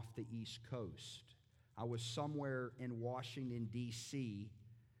gathering off the east coast. I was somewhere in Washington, D.C.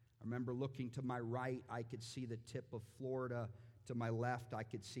 I remember looking to my right, I could see the tip of Florida. To my left, I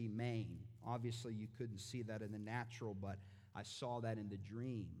could see Maine. Obviously, you couldn't see that in the natural, but I saw that in the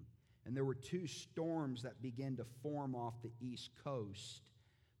dream. And there were 2 storms that began to form off the east coast.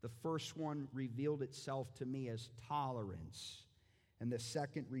 The first one revealed itself to me as tolerance, and the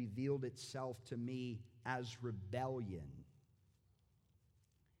second revealed itself to me as rebellion.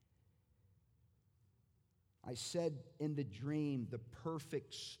 I said in the dream, the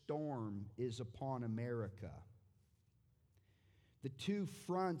perfect storm is upon America. The 2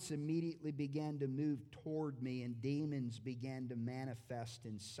 fronts immediately began to move toward me, and demons began to manifest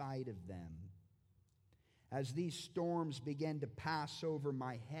inside of them. As these storms began to pass over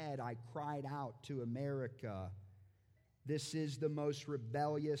my head, I cried out to America, "This is the most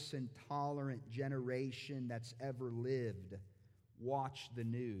rebellious and tolerant generation that's ever lived. Watch the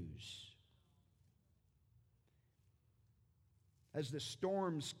news." As the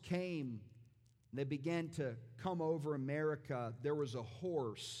storms came, they began to come over America, there was a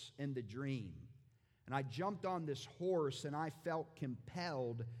horse in the dream. And I jumped on this horse, and I felt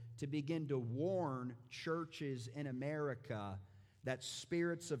compelled to begin to warn churches in America that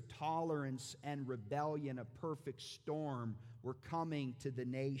spirits of tolerance and rebellion, a perfect storm, were coming to the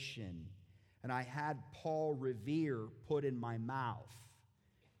nation. And I had Paul Revere put in my mouth,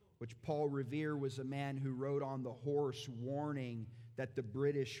 which Paul Revere was a man who rode on the horse warning that the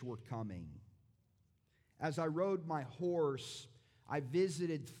British were coming. As I rode my horse, I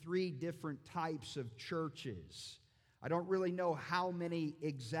visited 3 different types of churches. I don't really know how many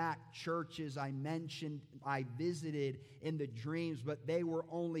exact churches I visited in the dreams, but they were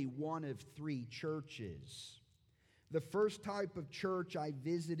only one of 3 churches. The first type of church I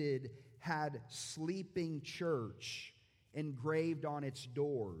visited had "Sleeping Church" engraved on its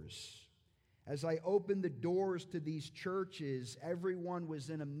doors. As I opened the doors to these churches, everyone was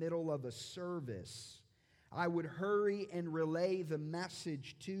in the middle of a service. I would hurry and relay the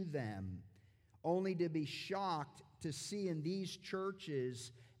message to them, only to be shocked to see in these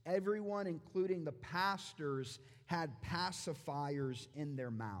churches everyone, including the pastors, had pacifiers in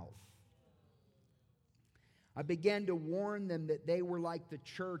their mouth. I began to warn them that they were like the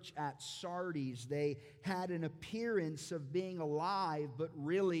church at Sardis. They had an appearance of being alive, but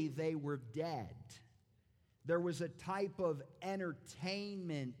really they were dead. There was a type of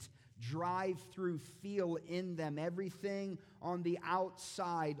entertainment, drive-through feel in them. Everything on the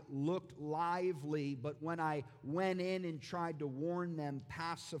outside looked lively, but when I went in and tried to warn them,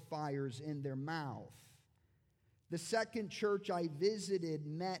 pacifiers in their mouth. The second church I visited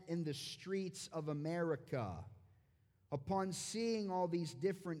met in the streets of America. Upon seeing all these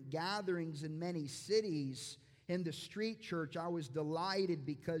different gatherings in many cities, in the street church, I was delighted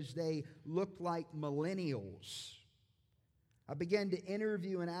because they looked like millennials. I began to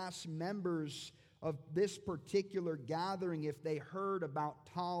interview and ask members of this particular gathering if they heard about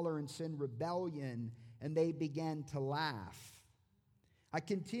tolerance and rebellion, and they began to laugh. I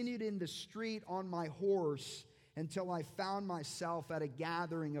continued in the street on my horse until I found myself at a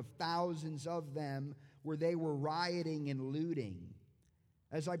gathering of thousands of them where they were rioting and looting.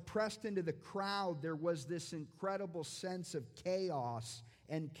 As I pressed into the crowd, there was this incredible sense of chaos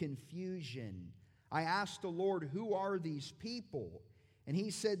and confusion. I asked the Lord, who are these people? And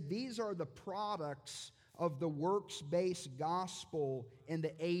He said, these are the products of the works-based gospel in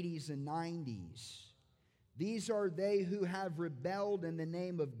the 80s and 90s. These are they who have rebelled in the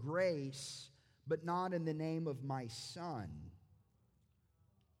name of grace, but not in the name of my Son.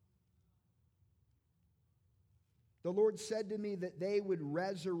 The Lord said to me that they would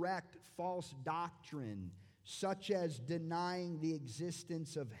resurrect false doctrine, such as denying the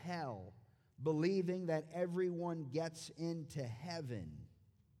existence of hell, believing that everyone gets into heaven.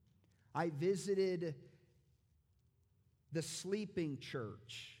 I visited the sleeping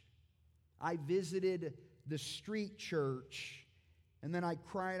church. I visited the street church. And then I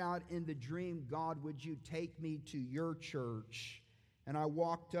cried out in the dream, God, would you take me to your church? And I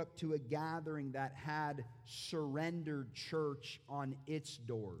walked up to a gathering that had Surrendered Church on its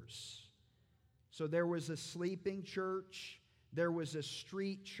doors. So there was a sleeping church, there was a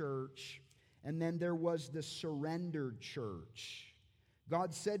street church, and then there was the Surrendered Church.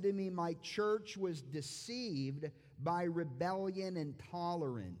 God said to me, my church was deceived by rebellion and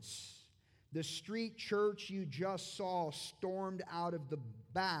tolerance. The street church you just saw stormed out of the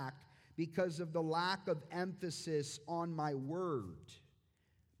back because of the lack of emphasis on my word.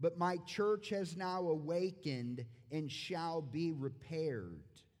 But my church has now awakened and shall be repaired.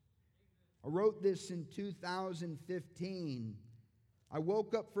 I wrote this in 2015. I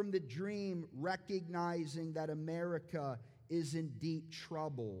woke up from the dream recognizing that America is in deep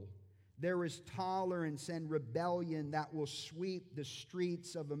trouble. There is tolerance and rebellion that will sweep the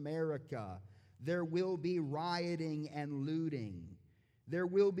streets of America. There will be rioting and looting. There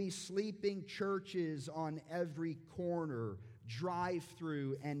will be sleeping churches on every corner,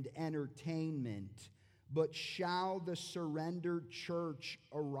 drive-through and entertainment. But shall the surrendered church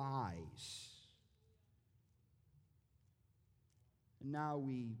arise? And now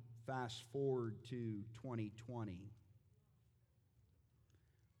we fast forward to 2020.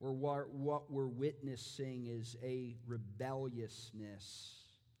 Where what we're witnessing is a rebelliousness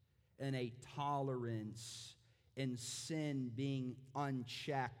and a tolerance and sin being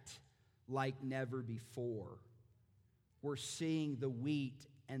unchecked like never before. We're seeing the wheat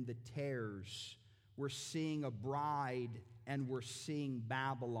and the tares. We're seeing a bride and we're seeing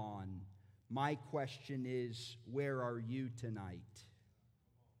Babylon. My question is, where are you tonight?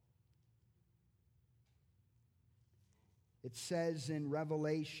 It says in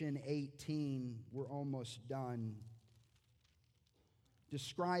Revelation 18, we're almost done,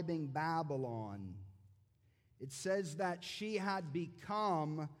 describing Babylon. It says that she had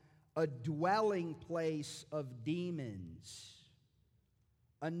become a dwelling place of demons.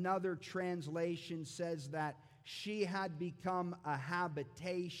 Another translation says that she had become a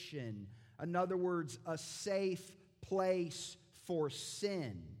habitation. In other words, a safe place for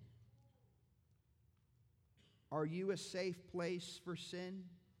sin. Are you a safe place for sin?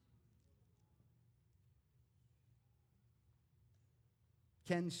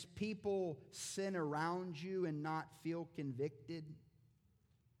 Can people sin around you and not feel convicted?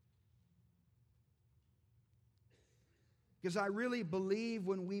 Because I really believe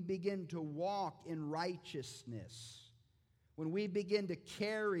when we begin to walk in righteousness, when we begin to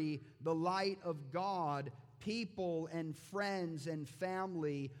carry the light of God, people and friends and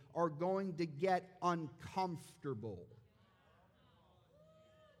family are going to get uncomfortable.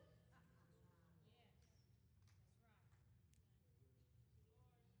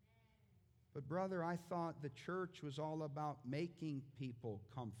 But brother, I thought the church was all about making people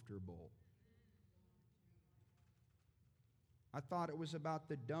comfortable. I thought it was about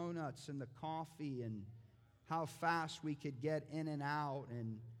the donuts and the coffee and how fast we could get in and out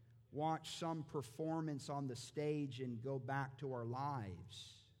and watch some performance on the stage and go back to our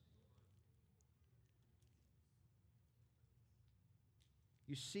lives.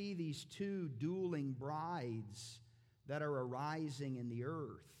 You see these two dueling brides that are arising in the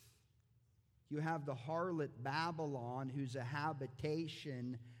earth. You have the harlot Babylon, who's a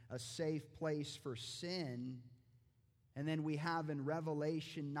habitation, a safe place for sin. And then we have in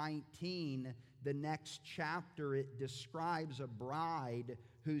Revelation 19, the next chapter, it describes a bride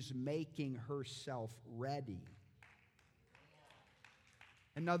who's making herself ready.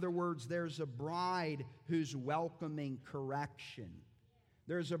 In other words, there's a bride who's welcoming correction.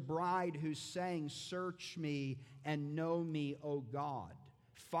 There's a bride who's saying, "Search me and know me, O God.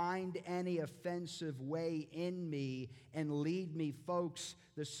 Find any offensive way in me and lead me." Folks,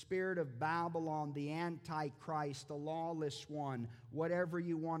 the spirit of Babylon, the Antichrist, the lawless one, whatever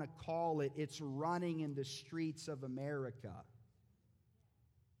you want to call it, it's running in the streets of America.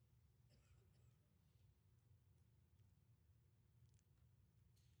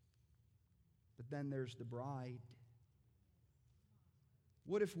 But then there's the bride.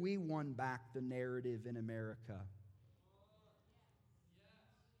 What if we won back the narrative in America?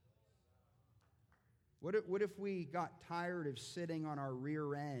 What if we got tired of sitting on our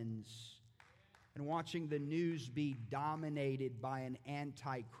rear ends and watching the news be dominated by an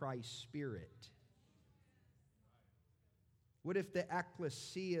antichrist spirit? What if the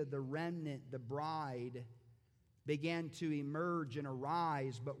ecclesia, the remnant, the bride, began to emerge and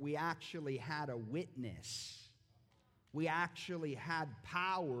arise, but we actually had a witness? We actually had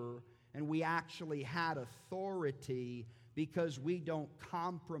power, and we actually had authority, because we don't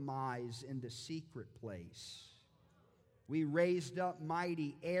compromise in the secret place. We raised up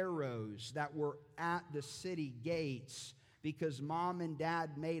mighty arrows that were at the city gates because mom and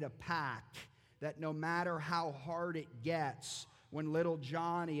dad made a pact that no matter how hard it gets, when little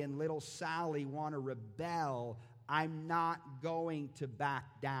Johnny and little Sally want to rebel, I'm not going to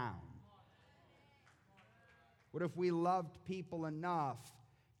back down. What if we loved people enough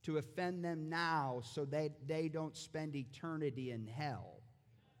to offend them now so they don't spend eternity in hell?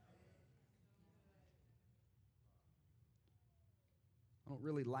 I don't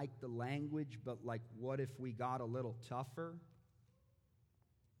really like the language, but what if we got a little tougher?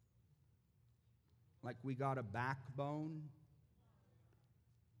 Like we got a backbone?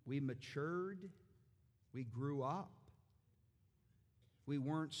 We matured? We grew up? We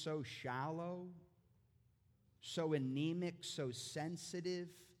weren't so shallow, so anemic, so sensitive?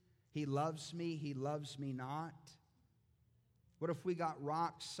 He loves me not. What if we got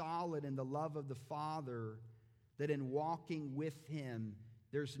rock solid in the love of the Father, that in walking with Him,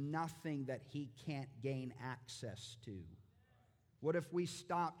 there's nothing that He can't gain access to? What if we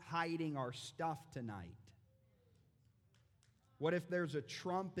stopped hiding our stuff tonight? What if there's a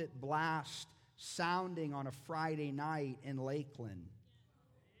trumpet blast sounding on a Friday night in Lakeland?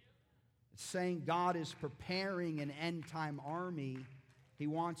 It's saying God is preparing an end-time army. He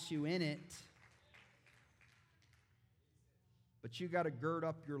wants you in it. But you got to gird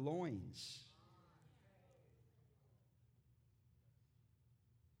up your loins.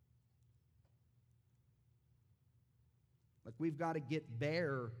 Like we've got to get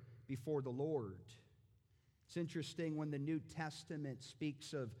bare before the Lord. It's interesting when the New Testament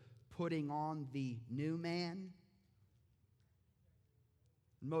speaks of putting on the new man.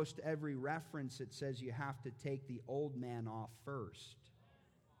 Most every reference, it says you have to take the old man off first.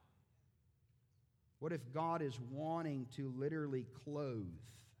 What if God is wanting to literally clothe?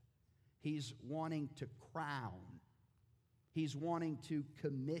 He's wanting to crown. He's wanting to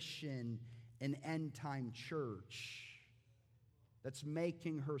commission an end-time church that's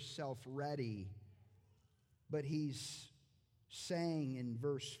making herself ready. But He's saying in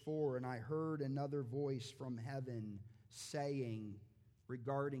verse 4, "And I heard another voice from heaven saying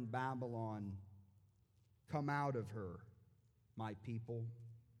regarding Babylon, 'Come out of her, my people,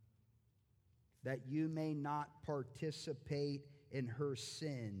 that you may not participate in her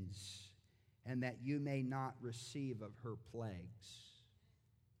sins, and that you may not receive of her plagues.'"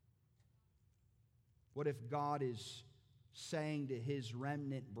 What if God is saying to His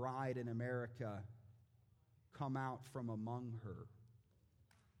remnant bride in America, "Come out from among her"?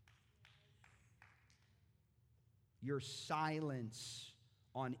 Your silence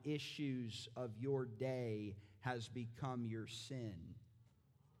on issues of your day has become your sin.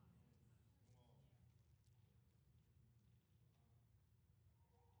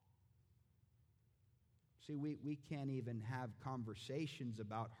 See, we can't even have conversations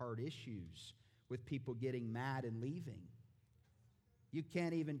about hard issues with people getting mad and leaving. You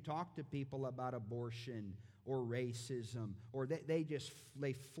can't even talk to people about abortion or racism, or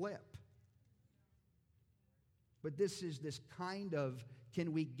they flip. But this is this kind of,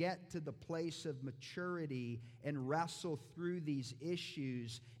 can we get to the place of maturity and wrestle through these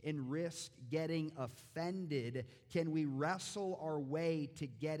issues and risk getting offended? Can we wrestle our way to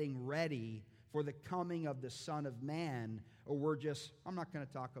getting ready for the coming of the Son of Man? Or we're just, I'm not going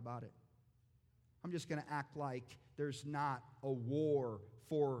to talk about it. I'm just going to act like there's not a war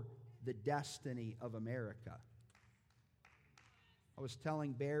for the destiny of America. I was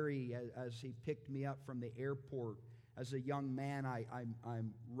telling Barry as he picked me up from the airport, as a young man,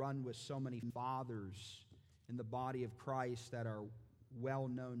 I'm run with so many fathers in the body of Christ that are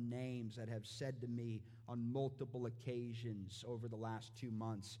well-known names that have said to me on multiple occasions over the last 2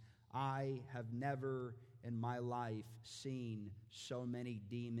 months, I have never in my life seen so many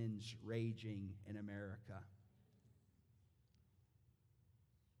demons raging in America.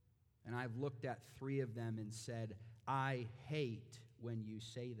 And I've looked at 3 of them and said, I hate when you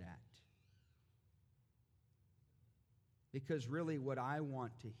say that. Because really what I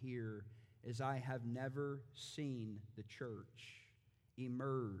want to hear is I have never seen the church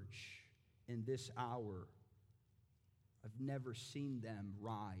emerge in this hour. I've never seen them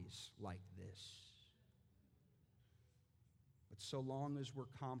rise like this. But so long as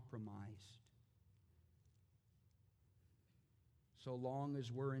we're compromised, so long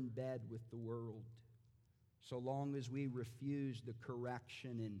as we're in bed with the world, so long as we refuse the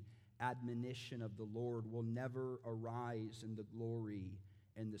correction and admonition of the Lord, we'll never arise in the glory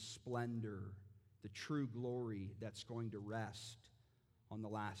and the splendor, the true glory that's going to rest on the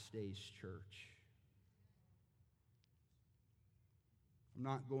last days church. I'm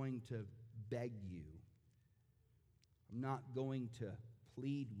not going to beg you. I'm not going to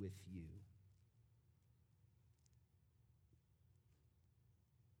plead with you.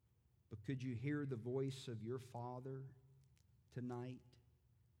 But could you hear the voice of your Father tonight?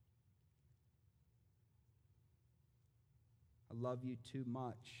 I love you too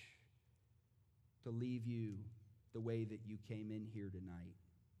much to leave you the way that you came in here tonight.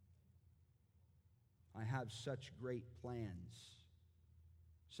 I have such great plans,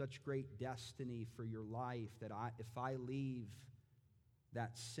 such great destiny for your life that if I leave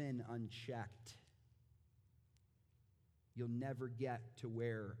that sin unchecked, you'll never get to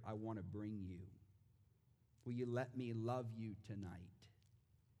where I want to bring you. Will you let me love you tonight?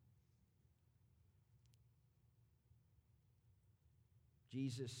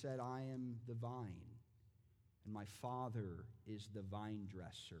 Jesus said, I am the vine, and my Father is the vine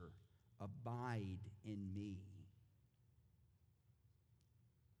dresser. Abide in me.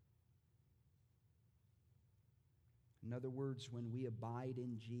 In other words, when we abide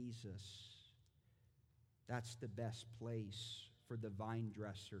in Jesus, that's the best place for the vine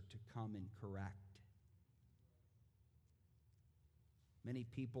dresser to come and correct. Many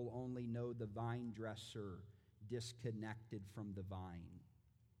people only know the vine dresser disconnected from the vine.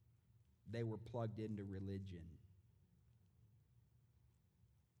 They were plugged into religion.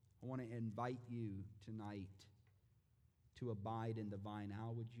 I want to invite you tonight to abide in the vine.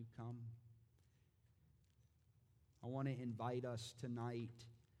 Al, would you come? I want to invite us tonight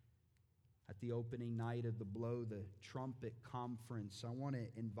at the opening night of the Blow the Trumpet Conference. I want to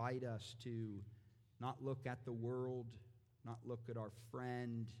invite us to not look at the world, not look at our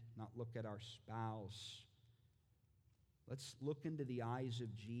friend, not look at our spouse. Let's look into the eyes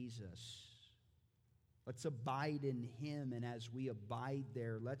of Jesus. Let's abide in Him, and as we abide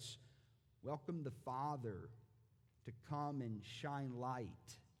there, let's welcome the Father to come and shine light,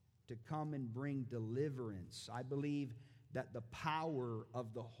 to come and bring deliverance. I believe that the power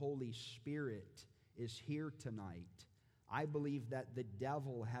of the Holy Spirit is here tonight. I believe that the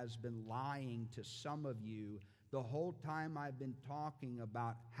devil has been lying to some of you the whole time I've been talking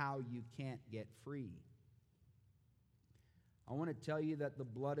about how you can't get free. I want to tell you that the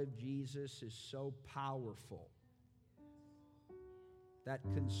blood of Jesus is so powerful that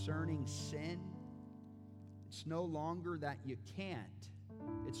concerning sin, it's no longer that you can't,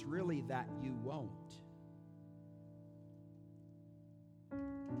 it's really that you won't. I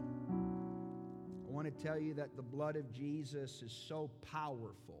want to tell you that the blood of Jesus is so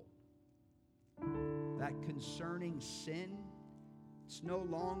powerful that concerning sin, it's no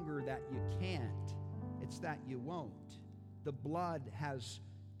longer that you can't, it's that you won't. The blood has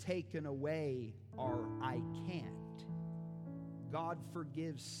taken away our I can't. God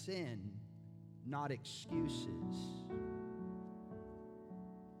forgives sin, not excuses.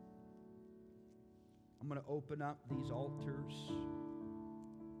 I'm going to open up these altars.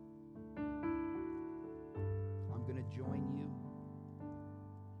 I'm going to join you.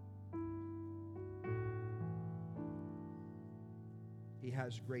 He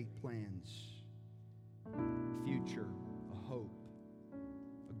has great plans, a future, a hope,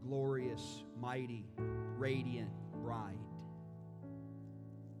 a glorious, mighty, radiant bride.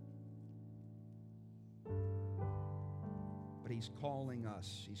 But He's calling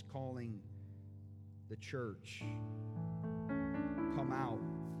us, He's calling the church, come out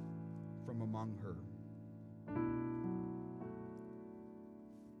from among her.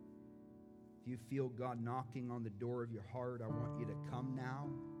 If you feel God knocking on the door of your heart, I want you to come now.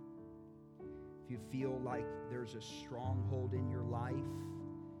 If you feel like there's a stronghold in your life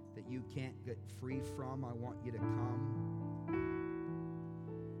that you can't get free from, I want you to come.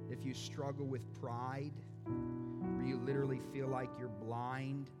 If you struggle with pride, where you literally feel like you're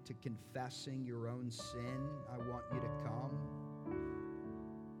blind to confessing your own sin, I want you to come.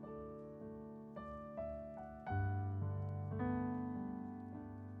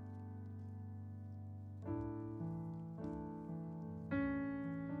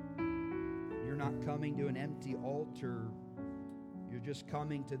 You're not coming to an empty altar. You're just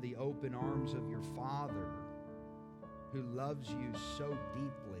coming to the open arms of your Father who loves you so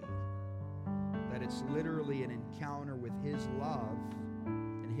deeply that it's literally an encounter with His love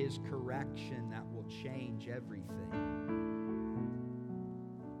and His correction that will change everything.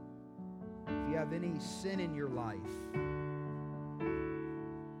 If you have any sin in your life,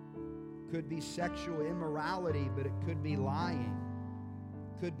 could be sexual immorality, but it could be lying,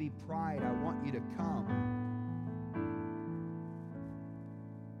 could be pride, I want you to come.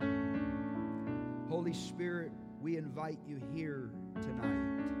 Holy Spirit, we invite you here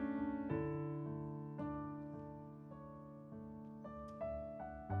tonight.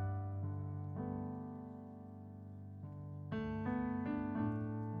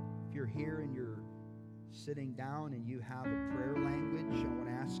 Here and you're sitting down and you have a prayer language, I want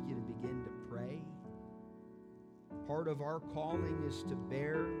to ask you to begin to pray. Part of our calling is to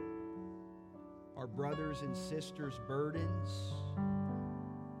bear our brothers and sisters' burdens.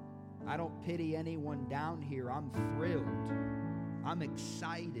 I don't pity anyone down here. I'm thrilled. I'm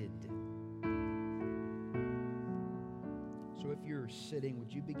excited. So if you're sitting,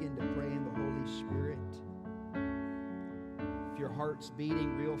 would you begin to pray in the Holy Spirit? Your heart's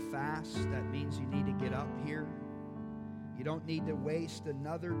beating real fast, that means you need to get up here. You don't need to waste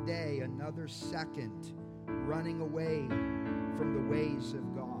another day, another second running away from the ways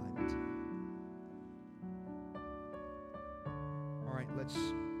of God. All right, let's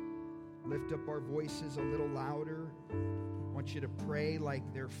lift up our voices a little louder. I want you to pray like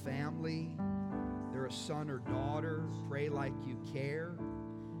they're family. They're a son or daughter. Pray like you care.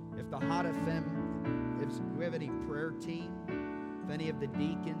 If the Hadafem, do we have any prayer team? If any of the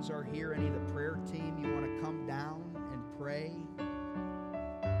deacons are here, any of the prayer team, you want to come down and pray.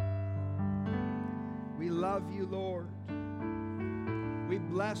 We love you, Lord. We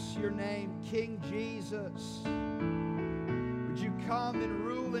bless your name, King Jesus. Would you come and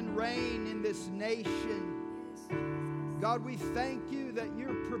rule and reign in this nation? God, we thank you that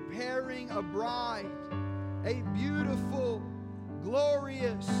you're preparing a bride, a beautiful,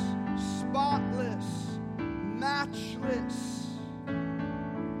 glorious, spotless, matchless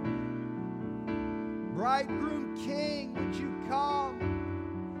bridegroom king. Would you come?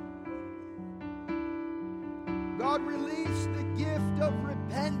 God, release the gift of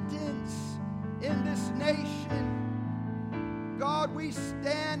repentance in this nation. God, we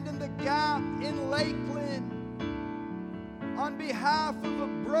stand in the gap in Lakeland on behalf of a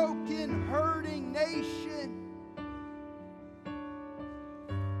broken, hurting nation.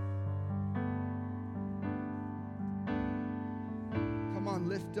 Come on,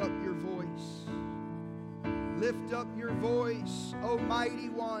 lift up your voice. Lift up your voice, O mighty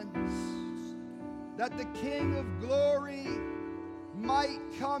ones, that the King of glory might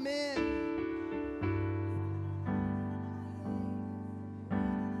come in.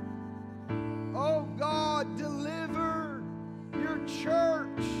 Oh God, deliver your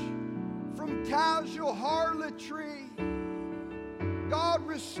church from casual harlotry. God,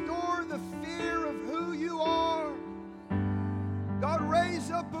 restore the fear of who you are. God, raise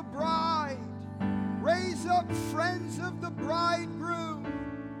up a bride. Raise up friends of the bridegroom,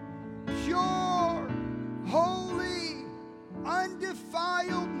 pure, holy,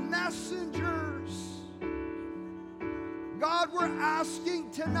 undefiled messengers. God, we're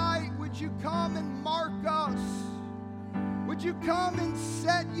asking tonight, would you come and mark us? Would you come and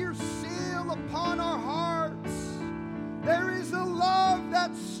set your seal upon our hearts? There is a love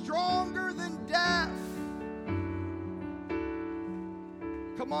that's stronger than death.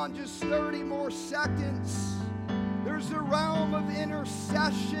 Come on, just 30 more seconds. There's a realm of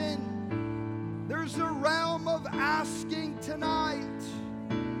intercession. There's a realm of asking tonight.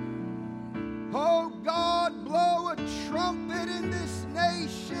 Oh God, blow a trumpet in this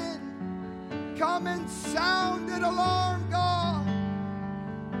nation. Come and sound an alarm, God.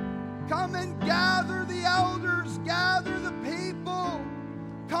 Come and gather the elders, gather the people.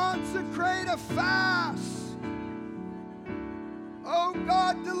 Consecrate a fast. Oh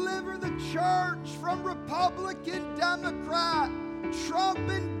God, deliver the church from Republican, Democrat, Trump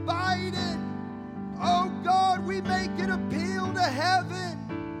and Biden. Oh God, we make an appeal to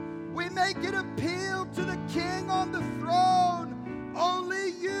heaven. We make an appeal to the King on the throne. Only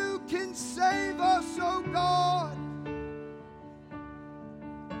you can save us, oh God.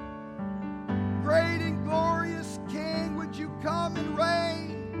 Great and glorious King, would you come and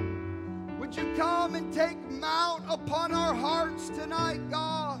reign? Would you come and take mount upon our hearts tonight,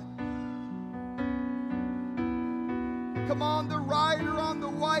 God? Come on, the rider on the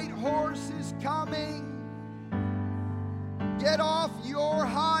white horse is coming. Get off your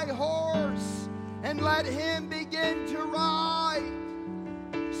high horse and let him begin to ride.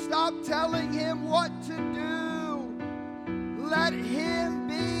 Stop telling him what to do. Let him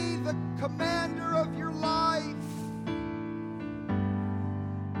be the commander of your life.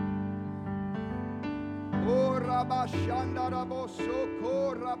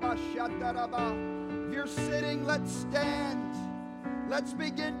 If you're sitting, let's stand. Let's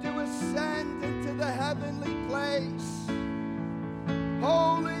begin to ascend into the heavenly place.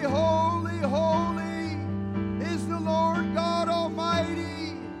 Holy, holy, holy is the Lord God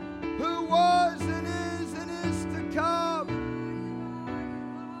Almighty, who was and is to come.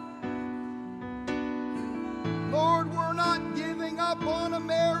 Lord, we're not giving up on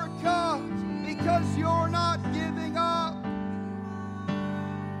America because you're not giving up.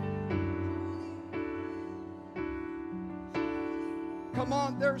 Come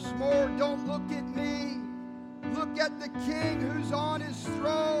on, there's more. Don't look at me. Look at the King who's on his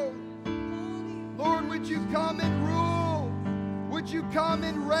throne. Lord, would you come and rule? Would you come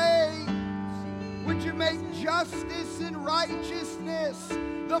and reign? Would you make justice and righteousness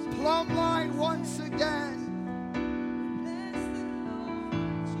the plumb line once again?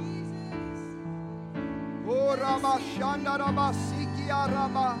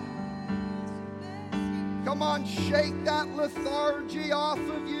 Come on, shake that lethargy off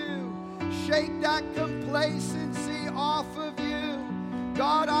of you. Shake that complacency off of you.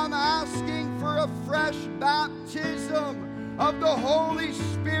 God, I'm asking for a fresh baptism of the Holy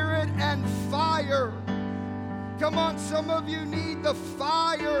Spirit and fire. Come on, some of you need the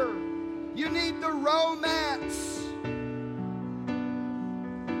fire. You need the romance.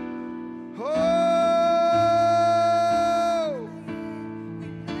 Oh!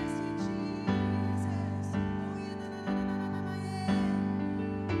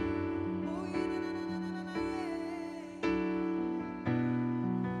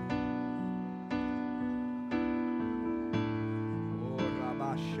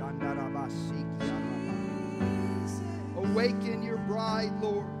 Awaken your bride,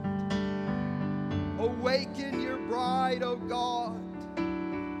 Lord. Awaken your bride, oh God.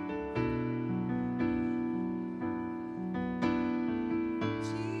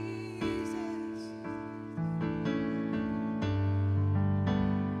 Jesus.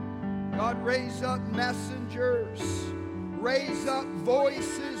 God, raise up messengers. Raise up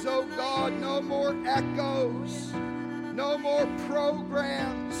voices, oh God. No more echoes. No more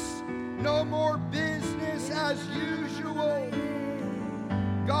programs. No more business as usual.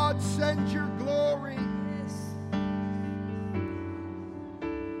 God, send your glory.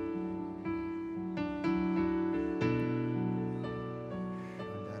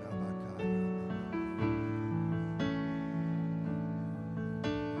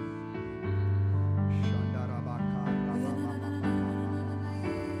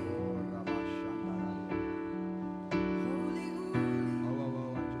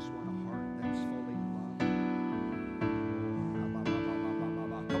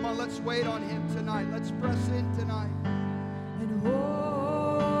 Let's wait on him tonight. Let's press in tonight. And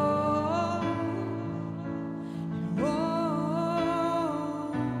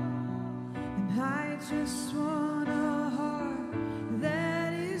I just want a heart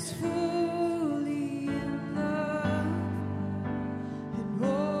that is fully in love. And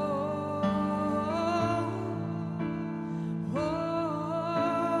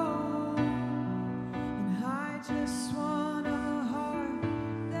and I just want a heart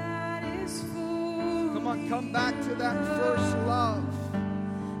that is full. Come on, come back to that first love.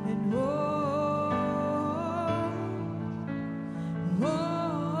 And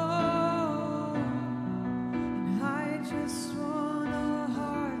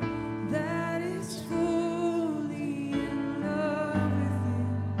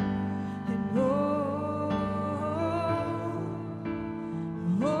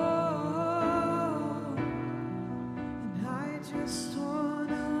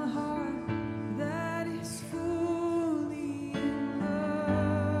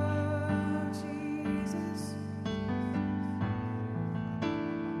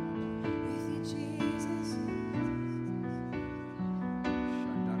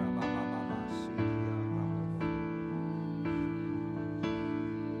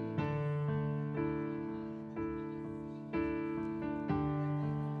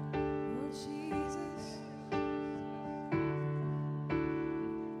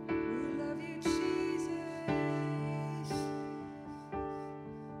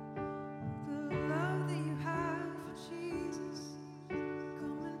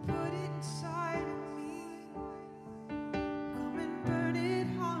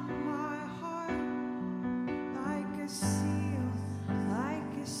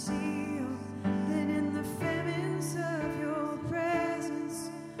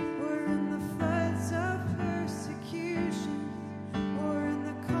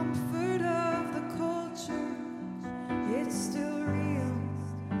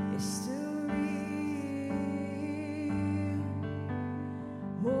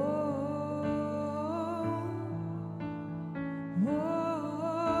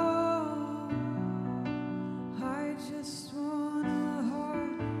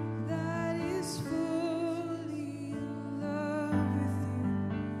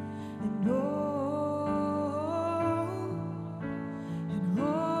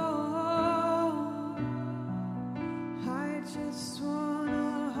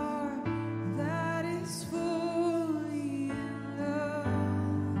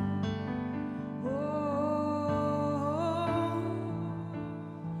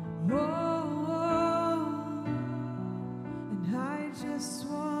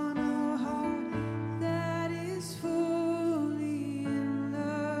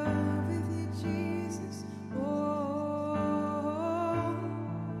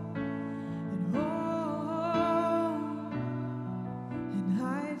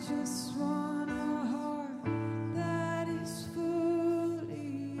just want a heart that is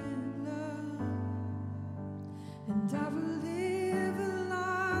fully in love, and I will live a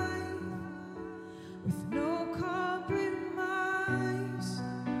life with no compromise,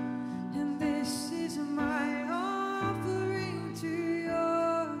 and this is my offering to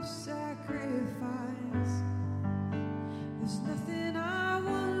your sacrifice. There's nothing I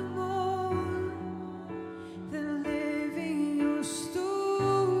want more than living your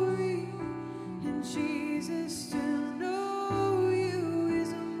story, and Jesus, to know you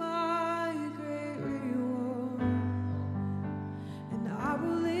is my great reward. And I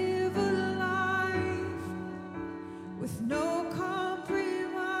will live a life with no compromise,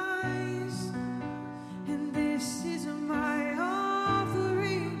 and this is my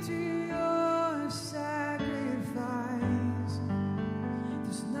offering to your sacrifice.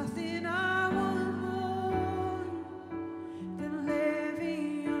 There's nothing I want more than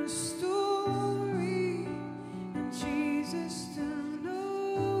living your story, and Jesus, to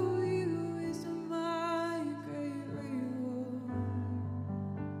know you is my great reward.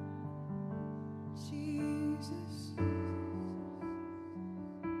 Jesus,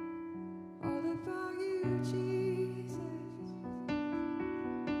 all about you, Jesus.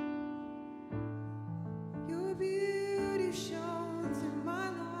 Your beauty shone through my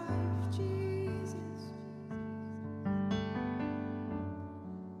life, Jesus.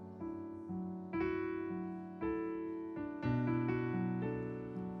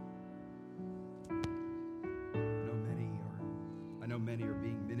 I know many are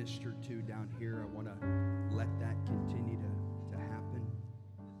being ministered to down here. I want to let that continue to happen.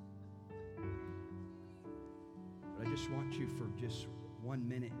 But I just want you for just 1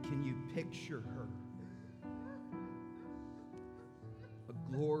 minute. Can you picture her? A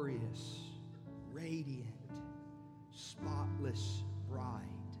glorious, radiant, spotless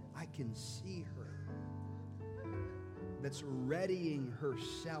bride. I can see her. That's readying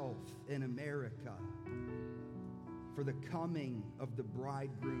herself in America for the coming of the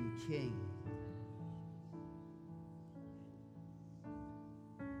bridegroom king.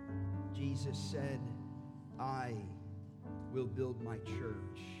 Jesus said, I will build my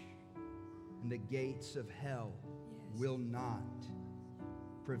church, and the gates of hell will not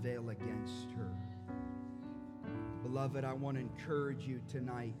prevail against her. Beloved, I want to encourage you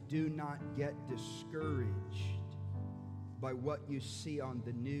tonight. Do not get discouraged by what you see on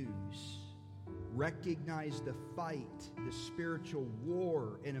the news. Recognize the fight, the spiritual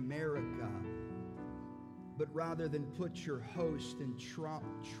war in America. But rather than put your host and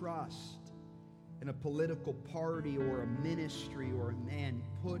trust in a political party or a ministry or a man,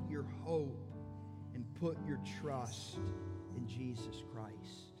 put your hope and put your trust in Jesus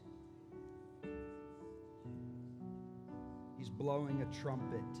Christ. He's blowing a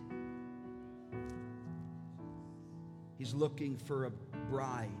trumpet. He's looking for a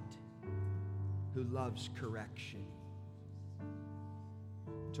bride who loves correction.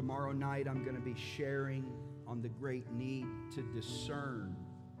 Tomorrow night, I'm going to be sharing on the great need to discern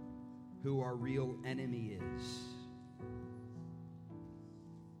who our real enemy is.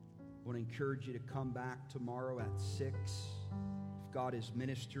 I want to encourage you to come back tomorrow at 6. If God is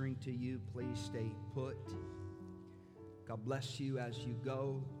ministering to you, please stay put. God bless you as you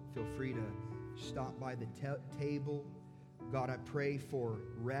go. Feel free to stop by the table. God, I pray for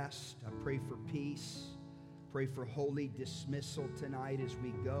rest. I pray for peace. Pray for holy dismissal tonight as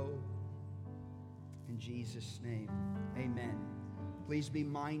we go. In Jesus' name, amen. Please be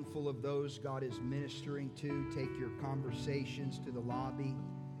mindful of those God is ministering to. Take your conversations to the lobby.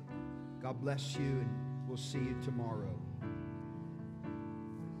 God bless you, and we'll see you tomorrow.